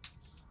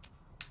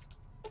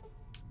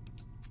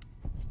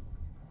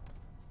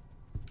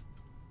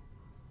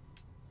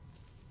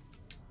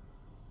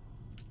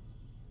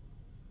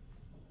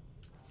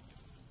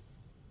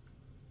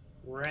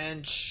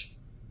 Wrench.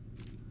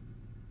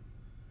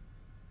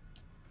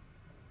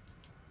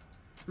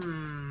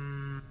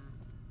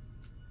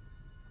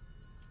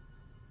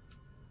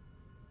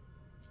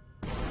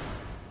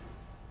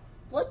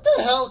 What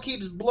the hell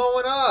keeps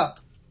blowing up?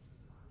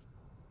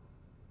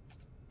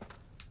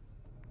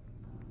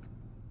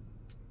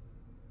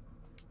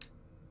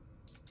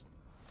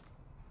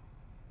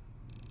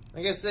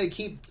 I guess they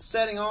keep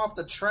setting off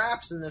the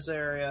traps in this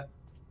area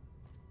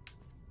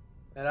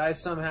that I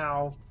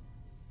somehow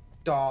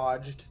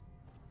dodged.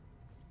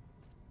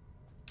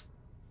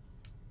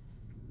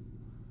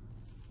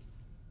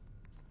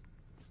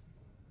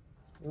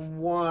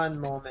 One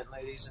moment,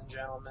 ladies and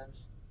gentlemen.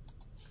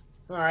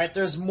 Alright,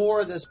 there's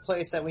more of this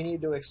place that we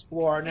need to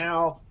explore.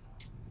 Now,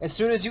 as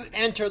soon as you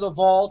enter the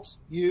vault,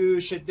 you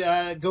should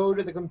go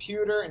to the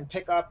computer and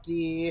pick up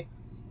the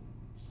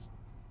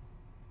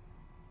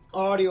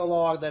audio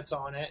log that's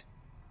on it.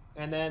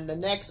 And then the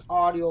next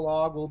audio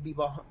log will be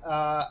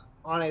on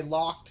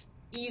a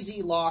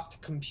easy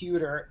locked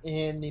computer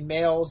in the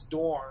male's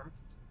dorm.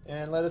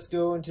 And let us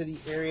go into the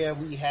area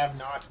we have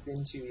not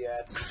been to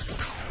yet.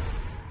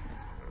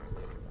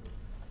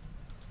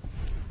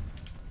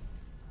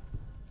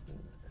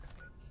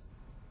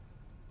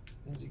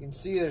 As you can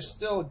see, there's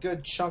still a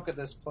good chunk of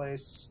this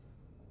place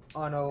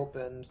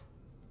unopened.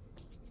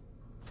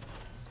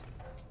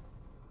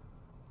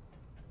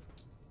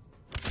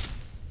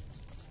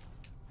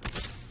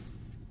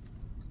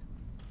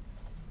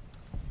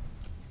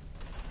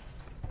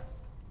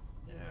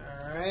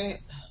 Alright.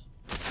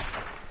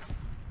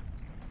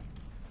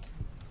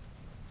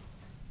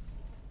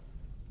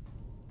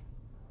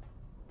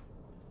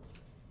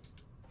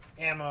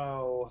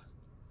 Ammo.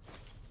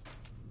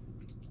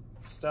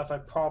 Stuff I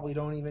probably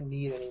don't even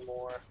need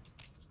anymore.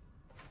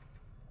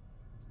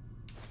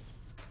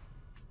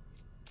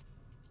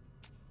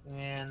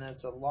 And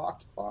that's a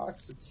locked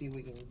box. Let's see if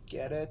we can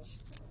get it.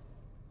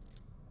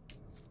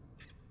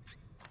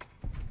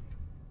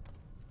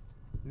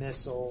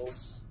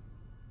 Missiles.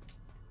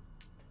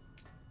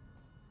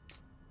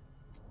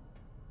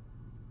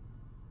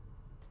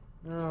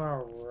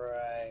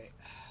 Alright.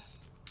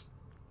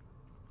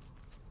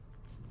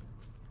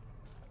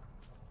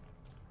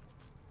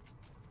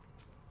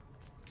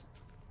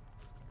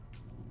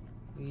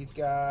 We've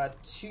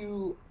got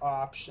two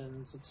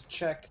options. Let's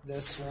check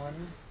this one.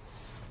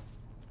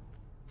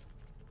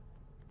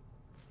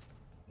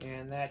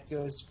 And that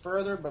goes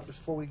further, but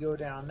before we go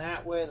down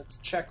that way, let's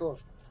check over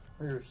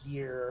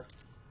here.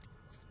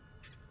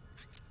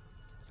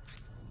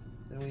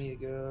 Then we need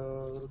to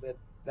go a little bit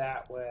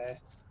that way.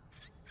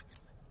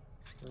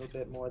 A little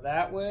bit more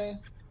that way.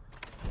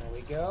 There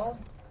we go.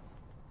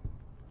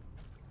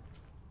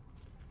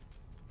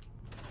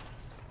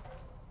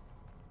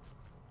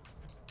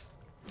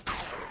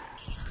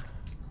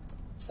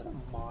 Is that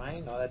a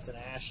mine? Oh, that's an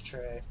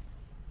ashtray.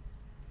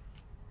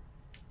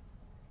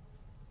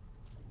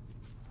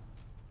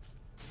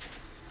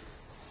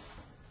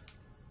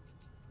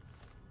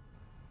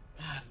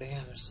 Ah,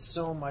 damn, there's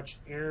so much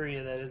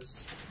area that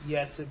is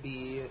yet to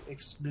be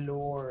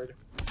explored.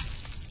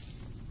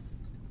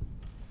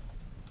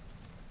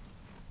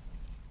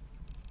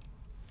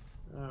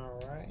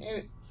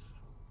 Alright.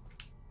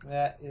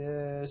 That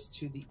is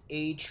to the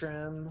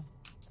atrium.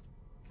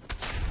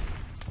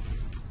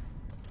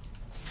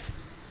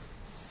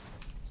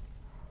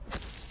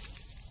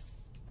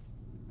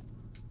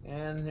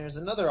 And there's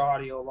another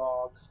audio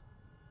log.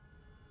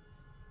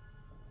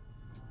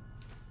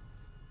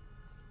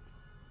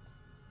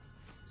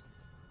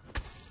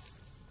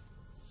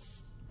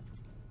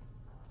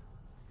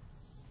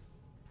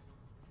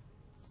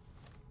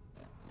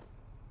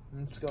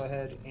 Let's go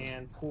ahead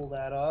and pull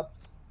that up.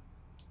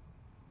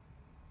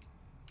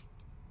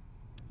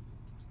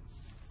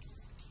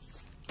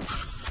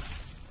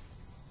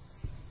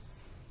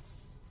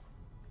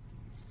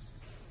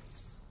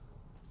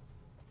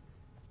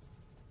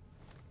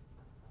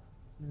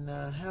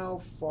 Now,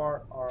 how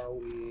far are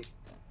we?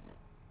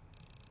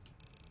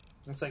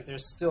 Looks like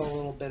there's still a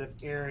little bit of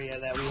area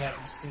that we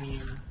haven't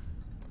seen.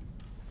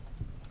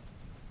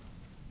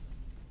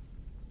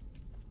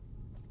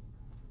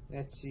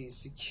 Let's see,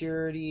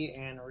 security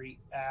and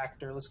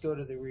reactor. Let's go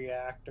to the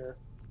reactor.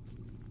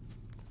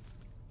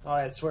 Oh,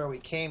 that's where we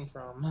came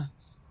from.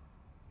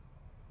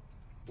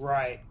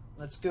 Right.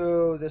 Let's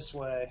go this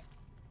way.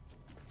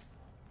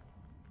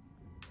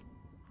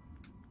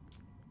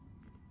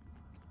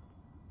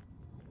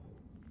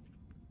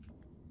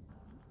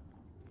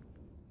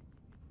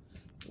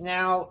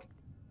 Now,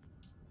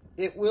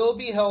 it will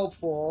be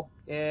helpful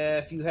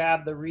if you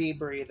have the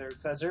rebreather,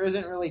 because there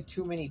isn't really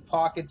too many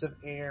pockets of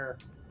air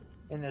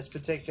in this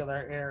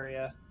particular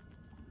area.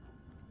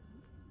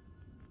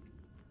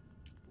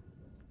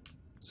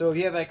 So if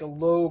you have like a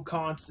low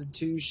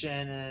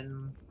constitution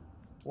and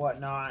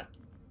whatnot,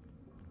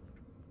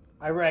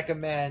 I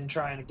recommend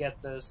trying to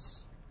get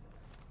this.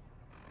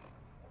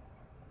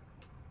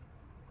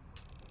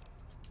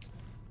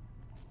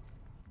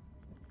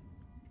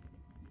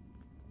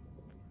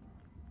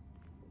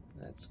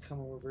 Let's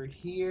come over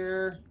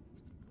here.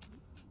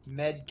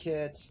 Med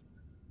kit.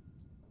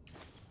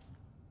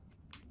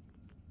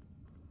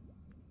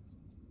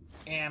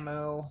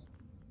 Ammo.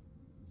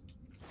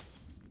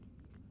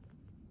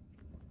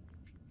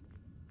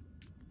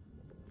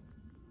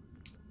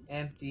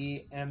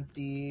 Empty,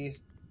 empty.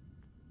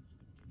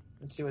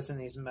 Let's see what's in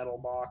these metal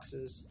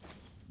boxes.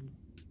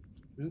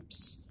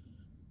 Oops.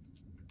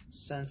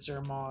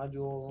 Sensor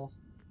module.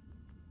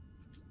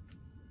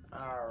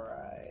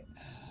 Alright.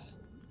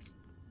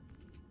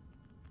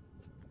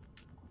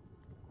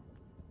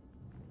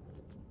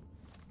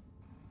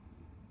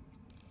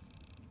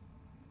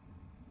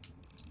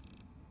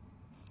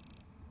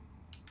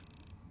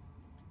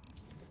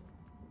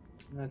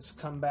 Let's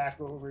come back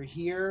over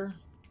here.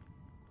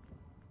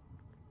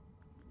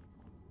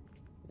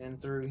 And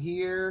through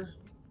here.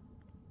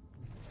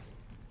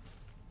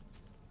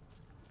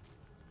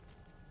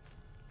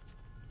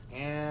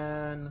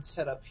 And let's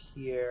head up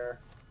here.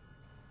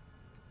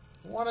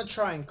 I want to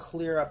try and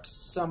clear up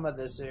some of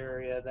this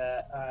area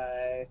that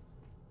I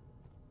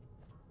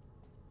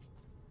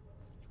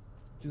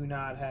do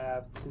not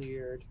have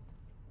cleared.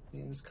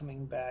 Means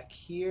coming back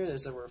here.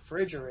 There's a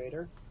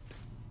refrigerator.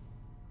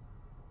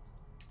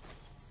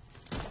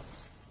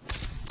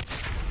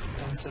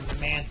 And some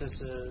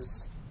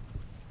mantises.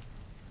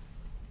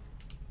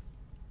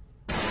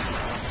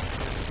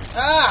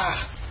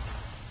 Ah!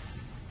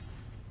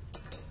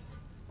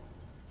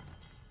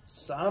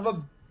 Son of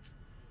a...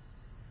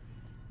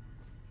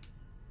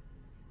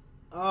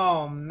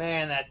 Oh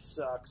man, that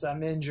sucks.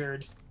 I'm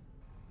injured.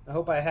 I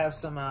hope I have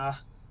some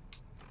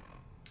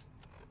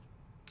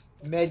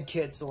med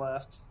kits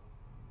left.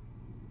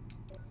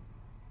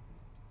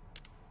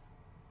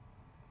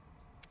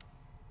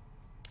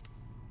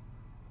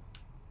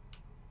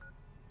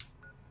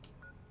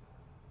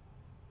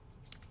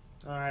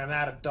 Alright, I'm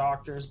out of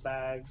doctor's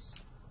bags.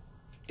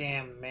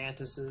 Damn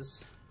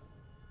mantises.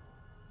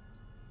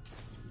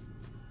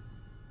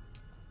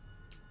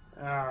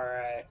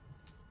 Alright.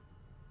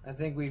 I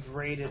think we've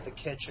raided the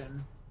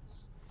kitchen.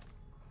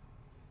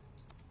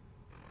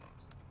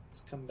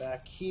 Let's come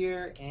back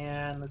here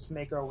and let's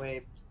make our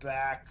way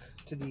back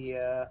to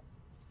the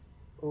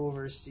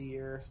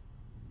overseer.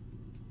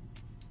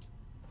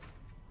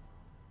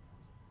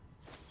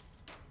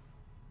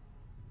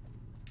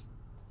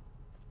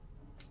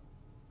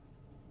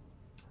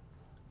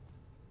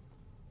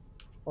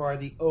 Or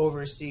the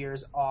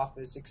overseer's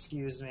office,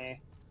 excuse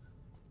me.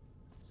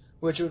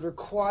 Which would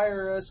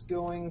require us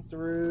going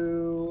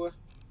through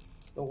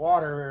the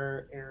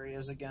water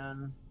areas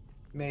again.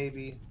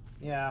 Maybe.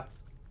 Yeah.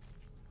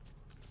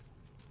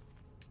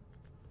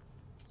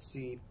 Let's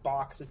see.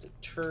 Box of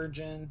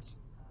detergent.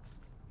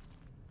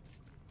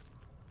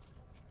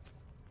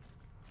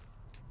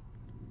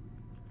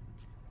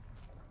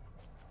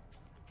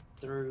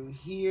 Through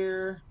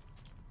here.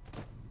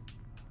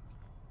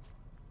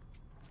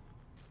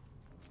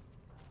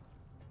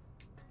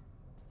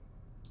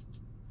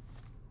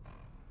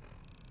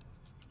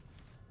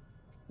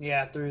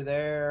 Yeah, through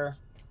there.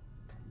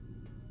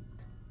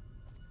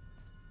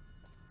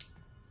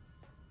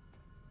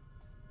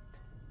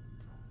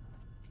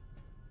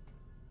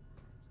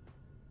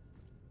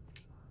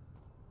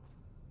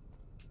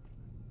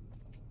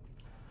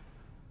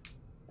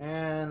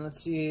 And let's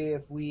see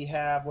if we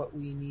have what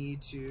we need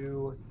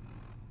to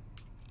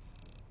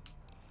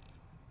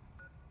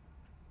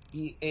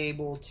be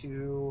able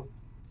to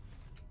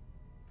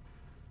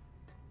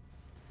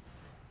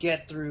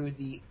get through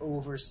the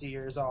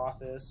overseer's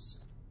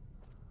office.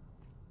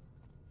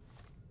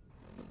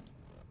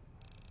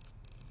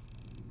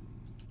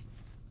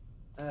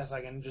 If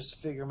I can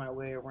just figure my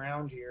way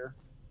around here.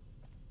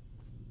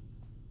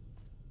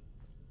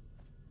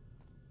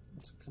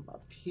 Let's come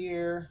up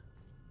here.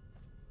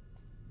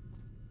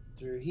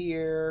 Through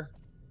here.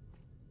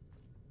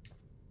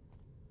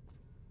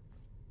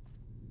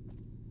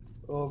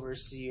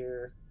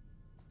 Overseer.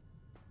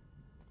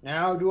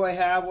 Now do I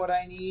have what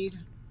I need?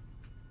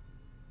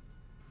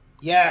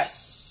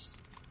 Yes!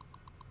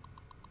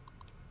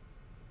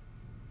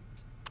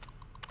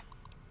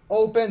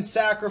 Open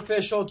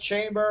sacrificial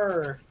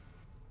chamber!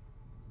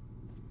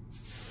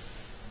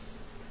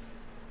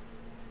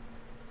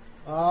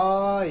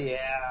 Oh,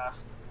 yeah.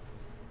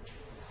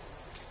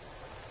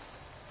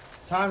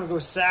 Time to go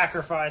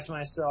sacrifice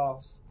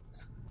myself.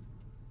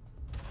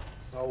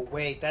 Oh,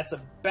 wait, that's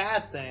a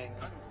bad thing.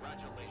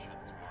 Congratulations,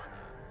 Martyr.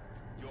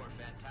 Your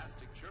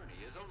fantastic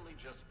journey is only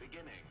just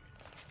beginning.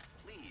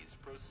 Please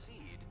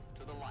proceed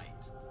to the light.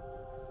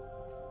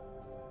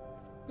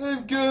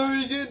 I'm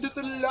going into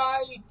the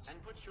light.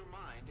 And put your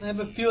mind I have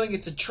a at ease. feeling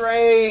it's a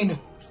train. Go to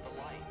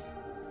the light.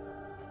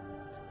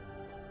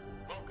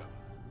 Welcome.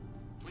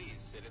 Please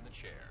sit in the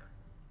chair.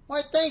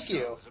 Why, thank The you.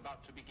 show is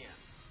about to begin.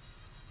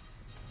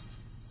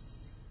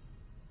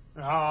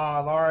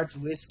 Ah, large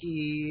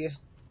whiskey.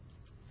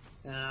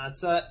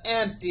 It's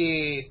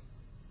empty.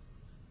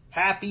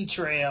 Happy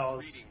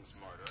trails. Greetings,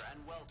 martyr, and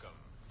welcome.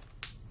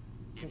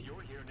 If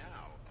you're here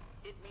now,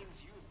 it means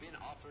you've been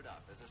offered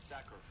up as a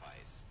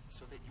sacrifice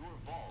so that your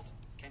vault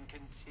can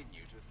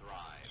continue to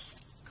thrive.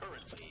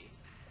 Currently,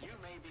 you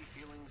may be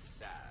feeling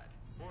sad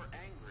or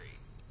angry.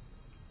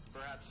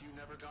 Perhaps you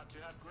never got to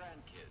have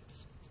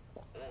grandkids,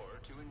 or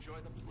to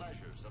enjoy the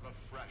pleasures of a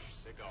fresh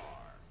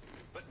cigar.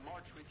 But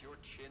march with your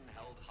chin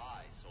held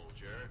high,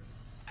 soldier,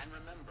 and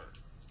remember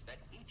that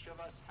each of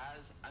us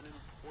has an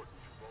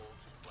important role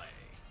to play.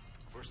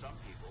 For some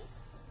people,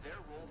 their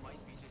role might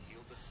be to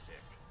heal the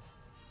sick.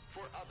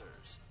 For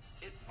others,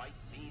 it might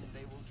mean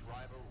they will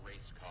drive a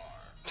race car.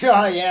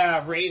 Oh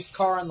yeah, race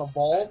car in the And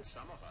vault.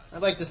 some of us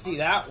I'd like to see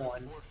are that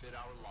going to one. forfeit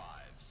our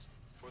lives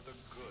for the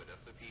good of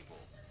the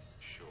people.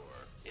 Sure,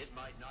 it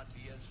might not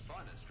be as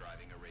fun as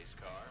driving a race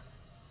car,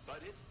 but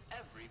it's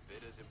every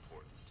bit as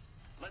important.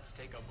 Let's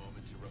take a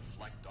moment to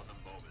reflect on the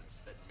moments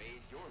that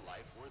made your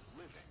life worth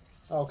living.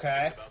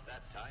 Okay. Think about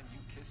that time you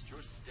kissed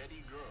your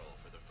steady girl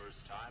for the first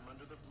time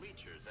under the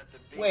bleachers at the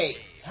big Wait,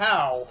 game.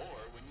 how?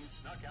 Or when you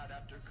snuck out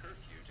after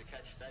curfew to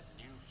catch that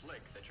new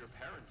flick that your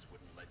parents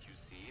wouldn't let you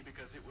see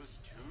because it was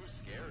too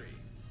scary.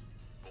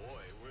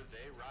 Boy, were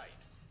they right.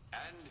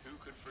 And who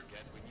could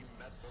forget when you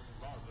met the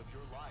love of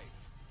your life?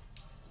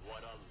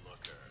 What a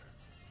looker.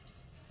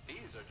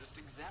 These are just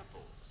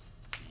examples.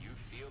 Do you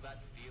feel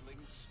that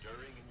feeling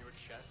stirring in your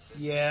chest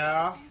as you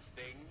Yeah. think of these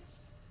things?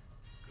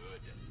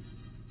 Good.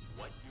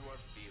 What you are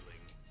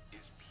feeling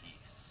is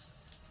peace.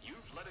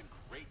 You've led a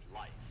great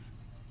life.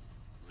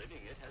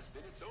 Living it has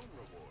been its own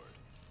reward.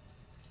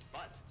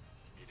 But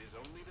it is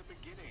only the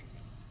beginning.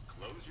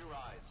 Close your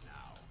eyes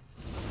now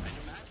and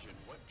imagine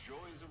what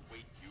joys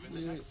await you in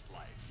the next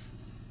life.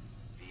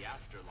 The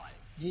afterlife.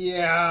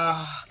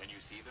 Yeah. Can you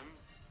see them?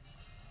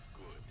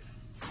 Good.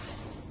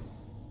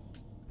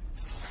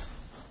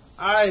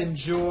 I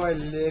enjoy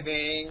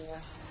living.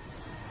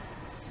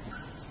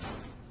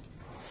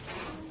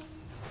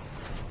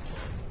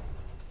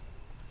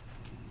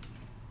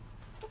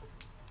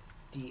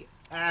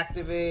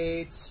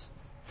 Deactivate.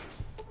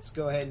 Let's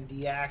go ahead and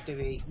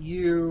deactivate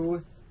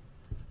you.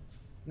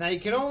 Now you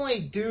can only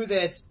do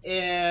this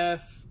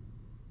if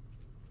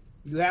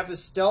you have the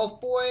stealth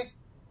boy,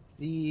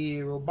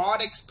 the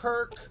robotics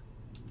perk.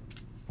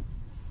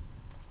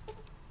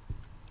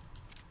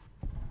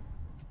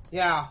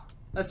 Yeah,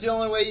 that's the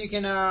only way you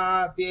can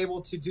be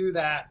able to do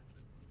that,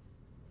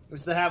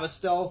 is to have a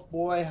stealth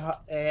boy,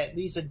 at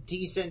least a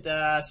decent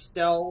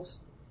stealth.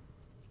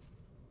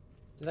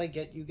 Did I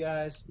get you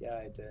guys? Yeah,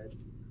 I did.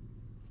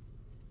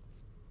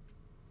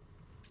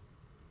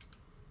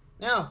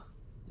 Now,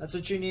 that's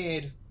what you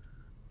need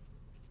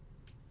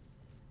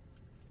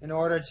in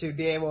order to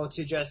be able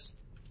to just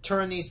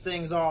turn these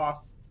things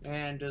off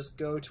and just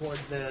go toward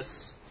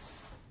this.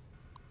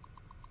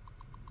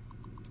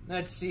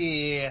 Let's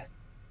see.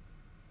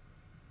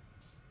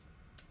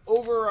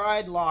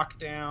 Override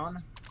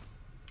lockdown.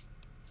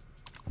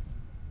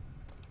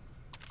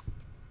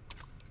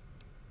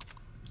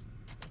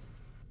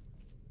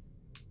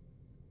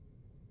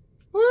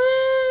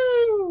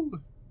 Woo!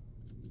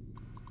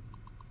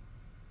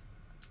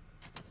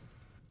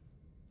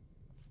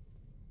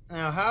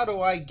 Now, how do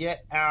I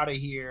get out of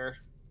here?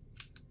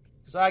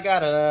 Because I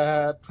got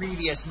a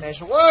previous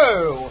mission.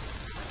 Whoa!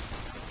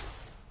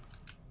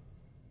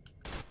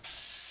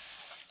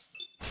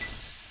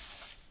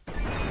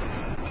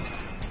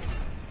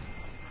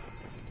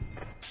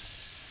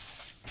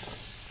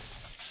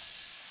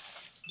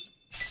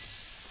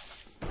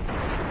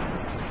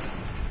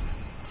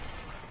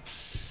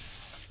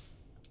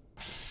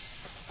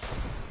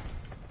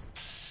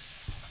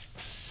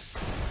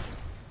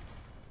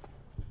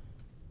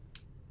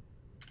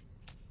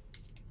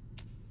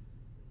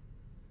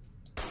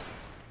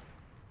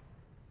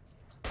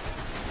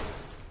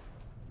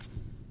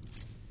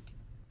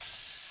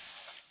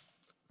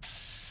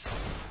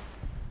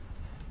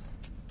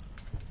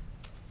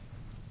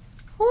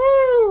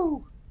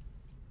 Woo!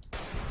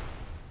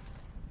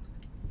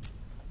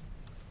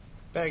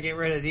 Better get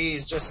rid of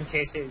these just in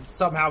case they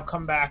somehow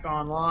come back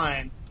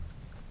online.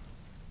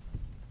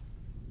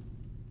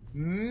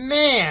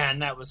 Man,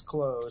 that was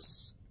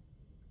close.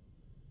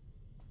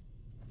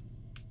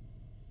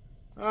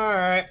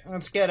 Alright,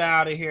 let's get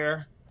out of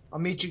here. I'll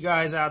meet you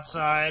guys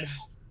outside.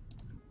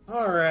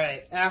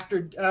 Alright,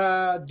 after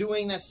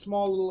doing that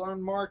small little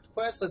unmarked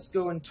quest, let's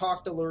go and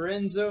talk to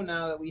Lorenzo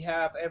now that we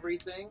have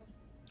everything.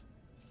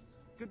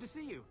 Good to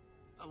see you.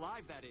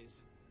 Alive, that is.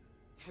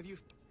 Have you...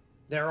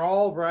 They're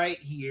all right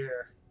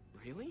here.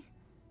 Really?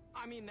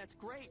 I mean, that's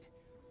great.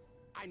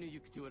 I knew you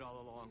could do it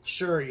all along.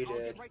 Sure you I'll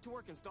did. get right to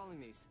work installing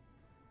these.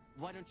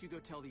 Why don't you go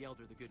tell the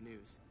Elder the good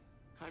news?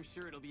 I'm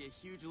sure it'll be a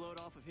huge load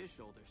off of his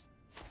shoulders.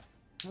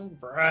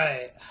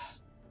 Alright.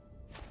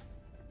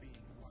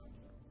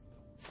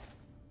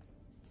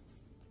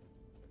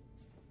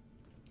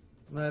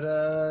 Let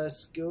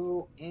us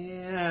go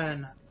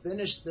and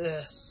finish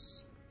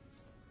this.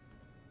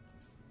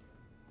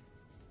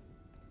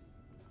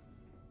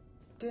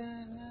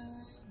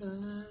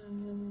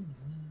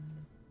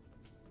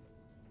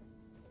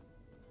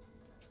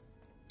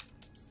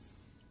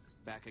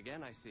 Back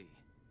again, I see.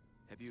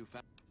 Have you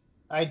found...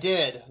 I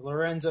did.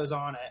 Lorenzo's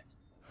on it.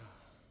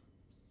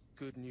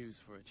 Good news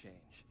for a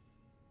change.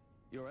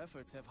 Your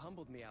efforts have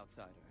humbled me,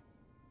 outsider.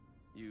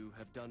 You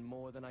have done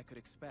more than I could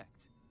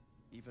expect,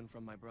 even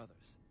from my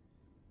brothers.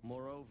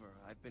 Moreover,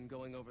 I've been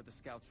going over the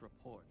scouts'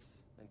 reports,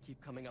 and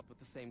keep coming up with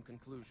the same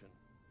conclusion.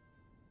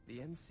 The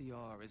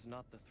NCR is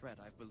not the threat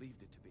I've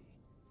believed it to be.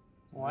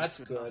 Well, that's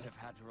I should not good. have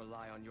had to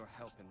rely on your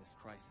help in this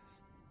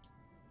crisis.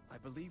 I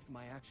believed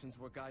my actions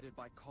were guided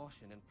by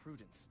caution and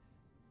prudence,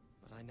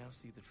 but I now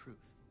see the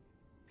truth.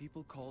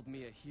 People called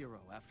me a hero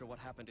after what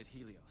happened at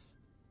Helios.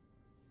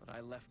 But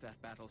I left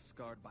that battle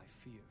scarred by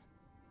fear,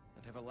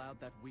 and have allowed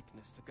that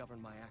weakness to govern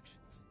my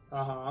actions.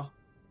 Uh-huh.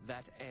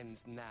 That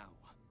ends now.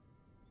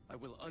 I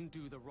will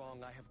undo the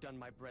wrong I have done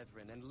my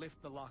brethren and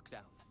lift the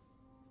lockdown.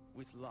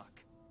 With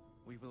luck,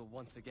 we will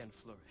once again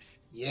flourish.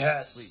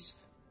 Yes. Please,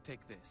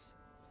 take this.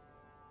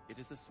 It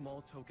is a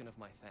small token of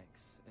my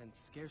thanks, and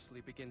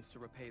scarcely begins to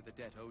repay the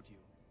debt owed you,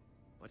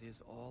 but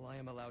is all I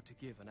am allowed to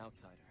give an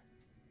outsider.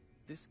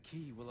 This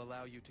key will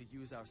allow you to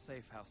use our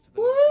safe house to the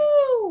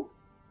northeast.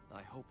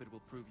 I hope it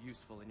will prove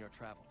useful in your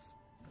travels.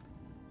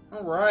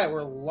 Alright,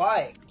 we're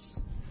liked.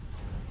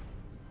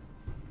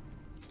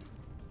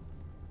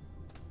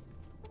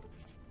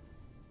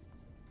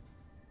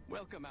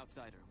 Welcome,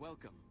 outsider,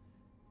 welcome.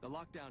 The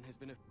lockdown has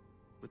been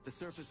with the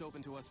surface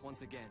open to us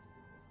once again.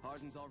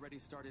 Hardin's already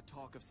started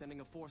talk of sending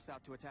a force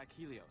out to attack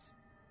Helios,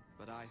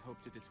 but I hope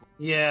to dissuade.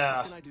 Yeah.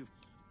 What can I do?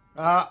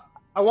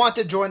 I want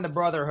to join the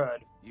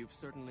Brotherhood. You've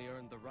certainly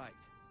earned the right,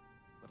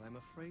 but I'm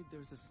afraid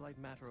there's a slight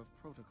matter of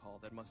protocol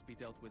that must be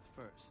dealt with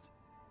first.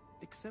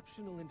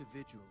 Exceptional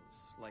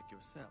individuals, like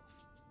yourself,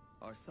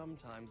 are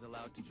sometimes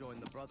allowed to join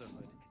the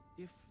Brotherhood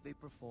if they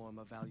perform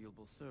a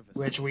valuable service.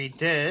 Which we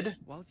did.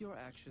 While your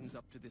actions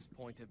up to this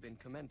point have been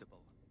commendable,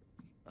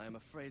 I am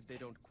afraid they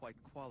don't quite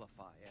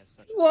qualify as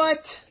such.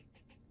 What?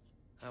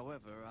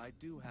 However, I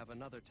do have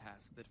another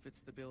task that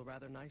fits the bill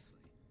rather nicely.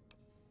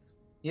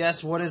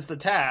 Yes, what is the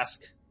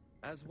task?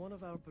 As one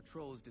of our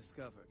patrols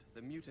discovered,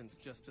 the mutants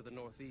just to the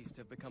northeast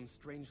have become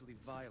strangely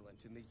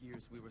violent in the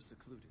years we were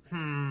secluded.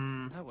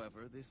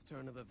 However, this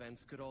turn of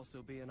events could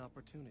also be an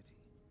opportunity.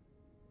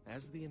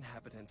 As the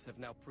inhabitants have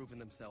now proven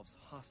themselves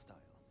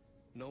hostile,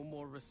 no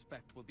more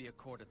respect will be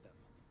accorded them,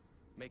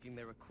 making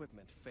their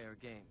equipment fair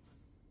game.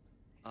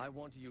 I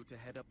want you to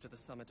head up to the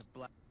summit of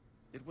Black.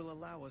 It will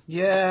allow us to...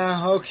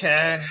 Yeah,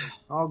 okay.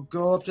 I'll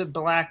go up to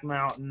Black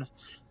Mountain.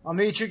 I'll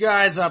meet you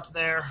guys up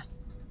there.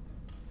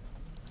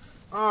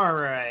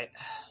 Alright.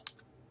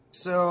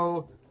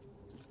 So,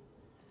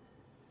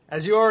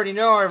 as you already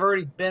know, I've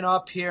already been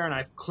up here and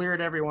I've cleared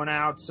everyone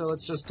out, so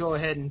let's just go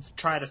ahead and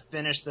try to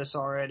finish this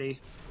already.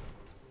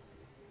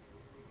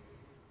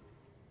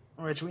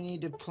 Which we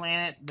need to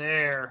plant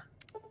there.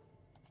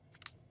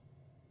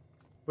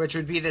 Which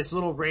would be this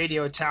little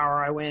radio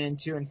tower I went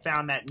into and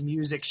found that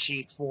music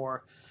sheet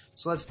for.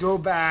 So let's go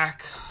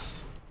back.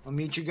 I'll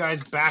meet you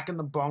guys back in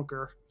the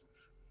bunker.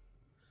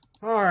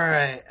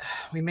 Alright,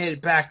 we made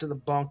it back to the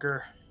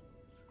bunker.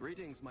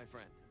 Greetings, my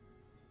friend.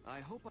 I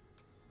hope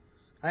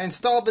I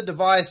installed the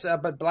device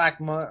up at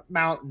Black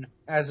Mountain,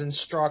 as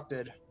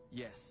instructed.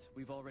 Yes,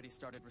 we've already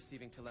started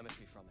receiving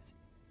telemetry from it.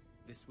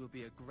 This will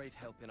be a great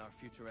help in our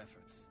future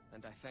efforts,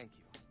 and I thank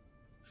you.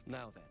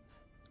 Now then,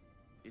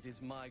 it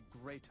is my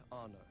great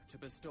honor to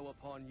bestow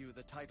upon you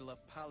the title of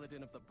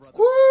Paladin of the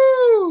Brotherhood.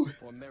 Woo!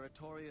 For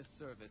meritorious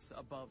service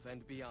above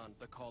and beyond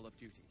the call of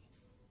duty.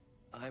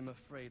 I'm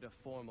afraid a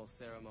formal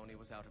ceremony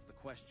was out of the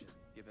question,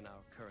 given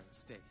our current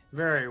state.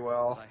 Very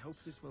well. But I hope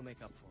this will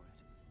make up for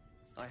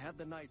it. I had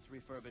the Knights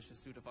refurbish a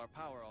suit of our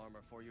power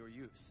armor for your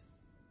use.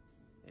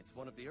 It's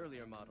one of the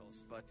earlier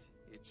models, but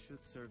it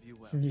should serve you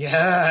well.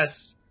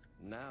 Yes!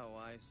 Now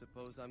I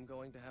suppose I'm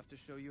going to have to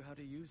show you how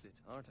to use it,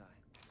 aren't I?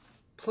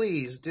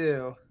 Please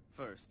do.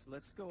 First,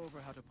 let's go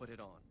over how to put it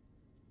on.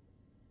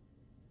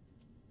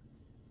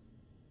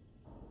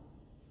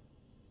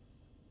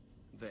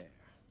 There.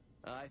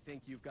 I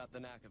think you've got the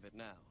knack of it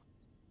now.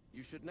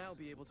 You should now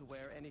be able to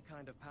wear any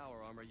kind of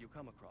power armor you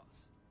come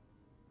across.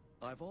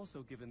 I've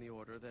also given the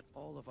order that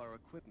all of our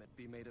equipment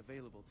be made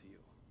available to you,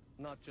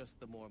 not just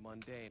the more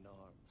mundane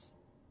arms.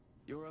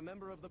 You're a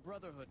member of the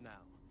Brotherhood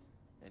now,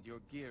 and your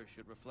gear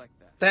should reflect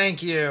that.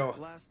 Thank you.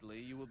 Lastly,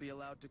 you will be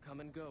allowed to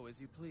come and go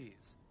as you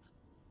please.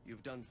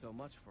 You've done so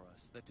much for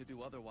us that to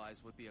do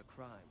otherwise would be a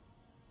crime.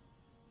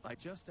 I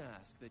just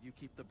ask that you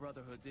keep the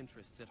Brotherhood's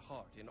interests at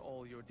heart in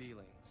all your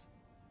dealings.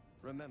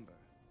 Remember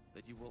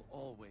that you will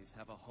always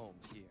have a home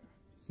here.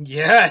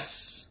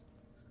 Yes!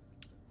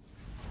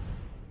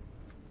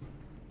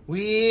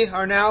 We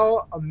are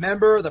now a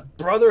member of the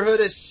Brotherhood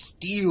of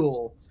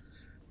Steel.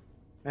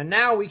 And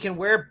now we can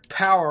wear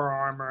power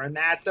armor, and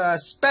that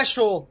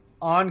special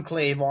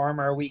Enclave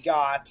armor we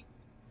got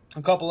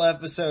a couple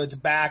episodes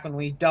back when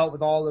we dealt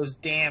with all those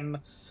damn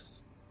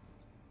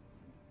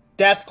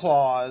death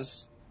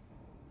clause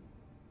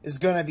is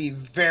going to be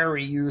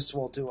very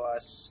useful to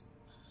us.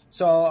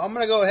 So I'm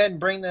going to go ahead and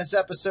bring this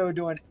episode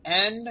to an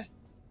end.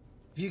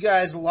 If you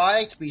guys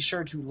liked, be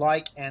sure to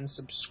like and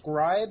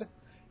subscribe.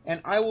 And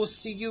I will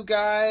see you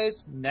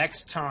guys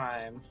next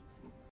time.